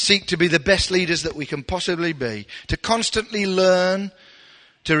to seek to be the best leaders that we can possibly be, to constantly learn,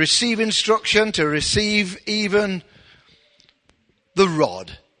 to receive instruction, to receive even the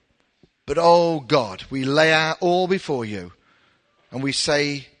rod. But oh God, we lay our all before you and we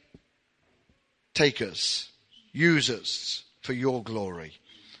say, take us, use us for your glory.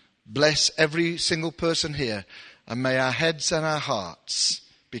 Bless every single person here, and may our heads and our hearts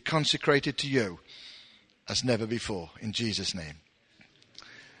be consecrated to you as never before. In Jesus' name.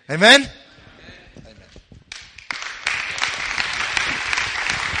 Amen.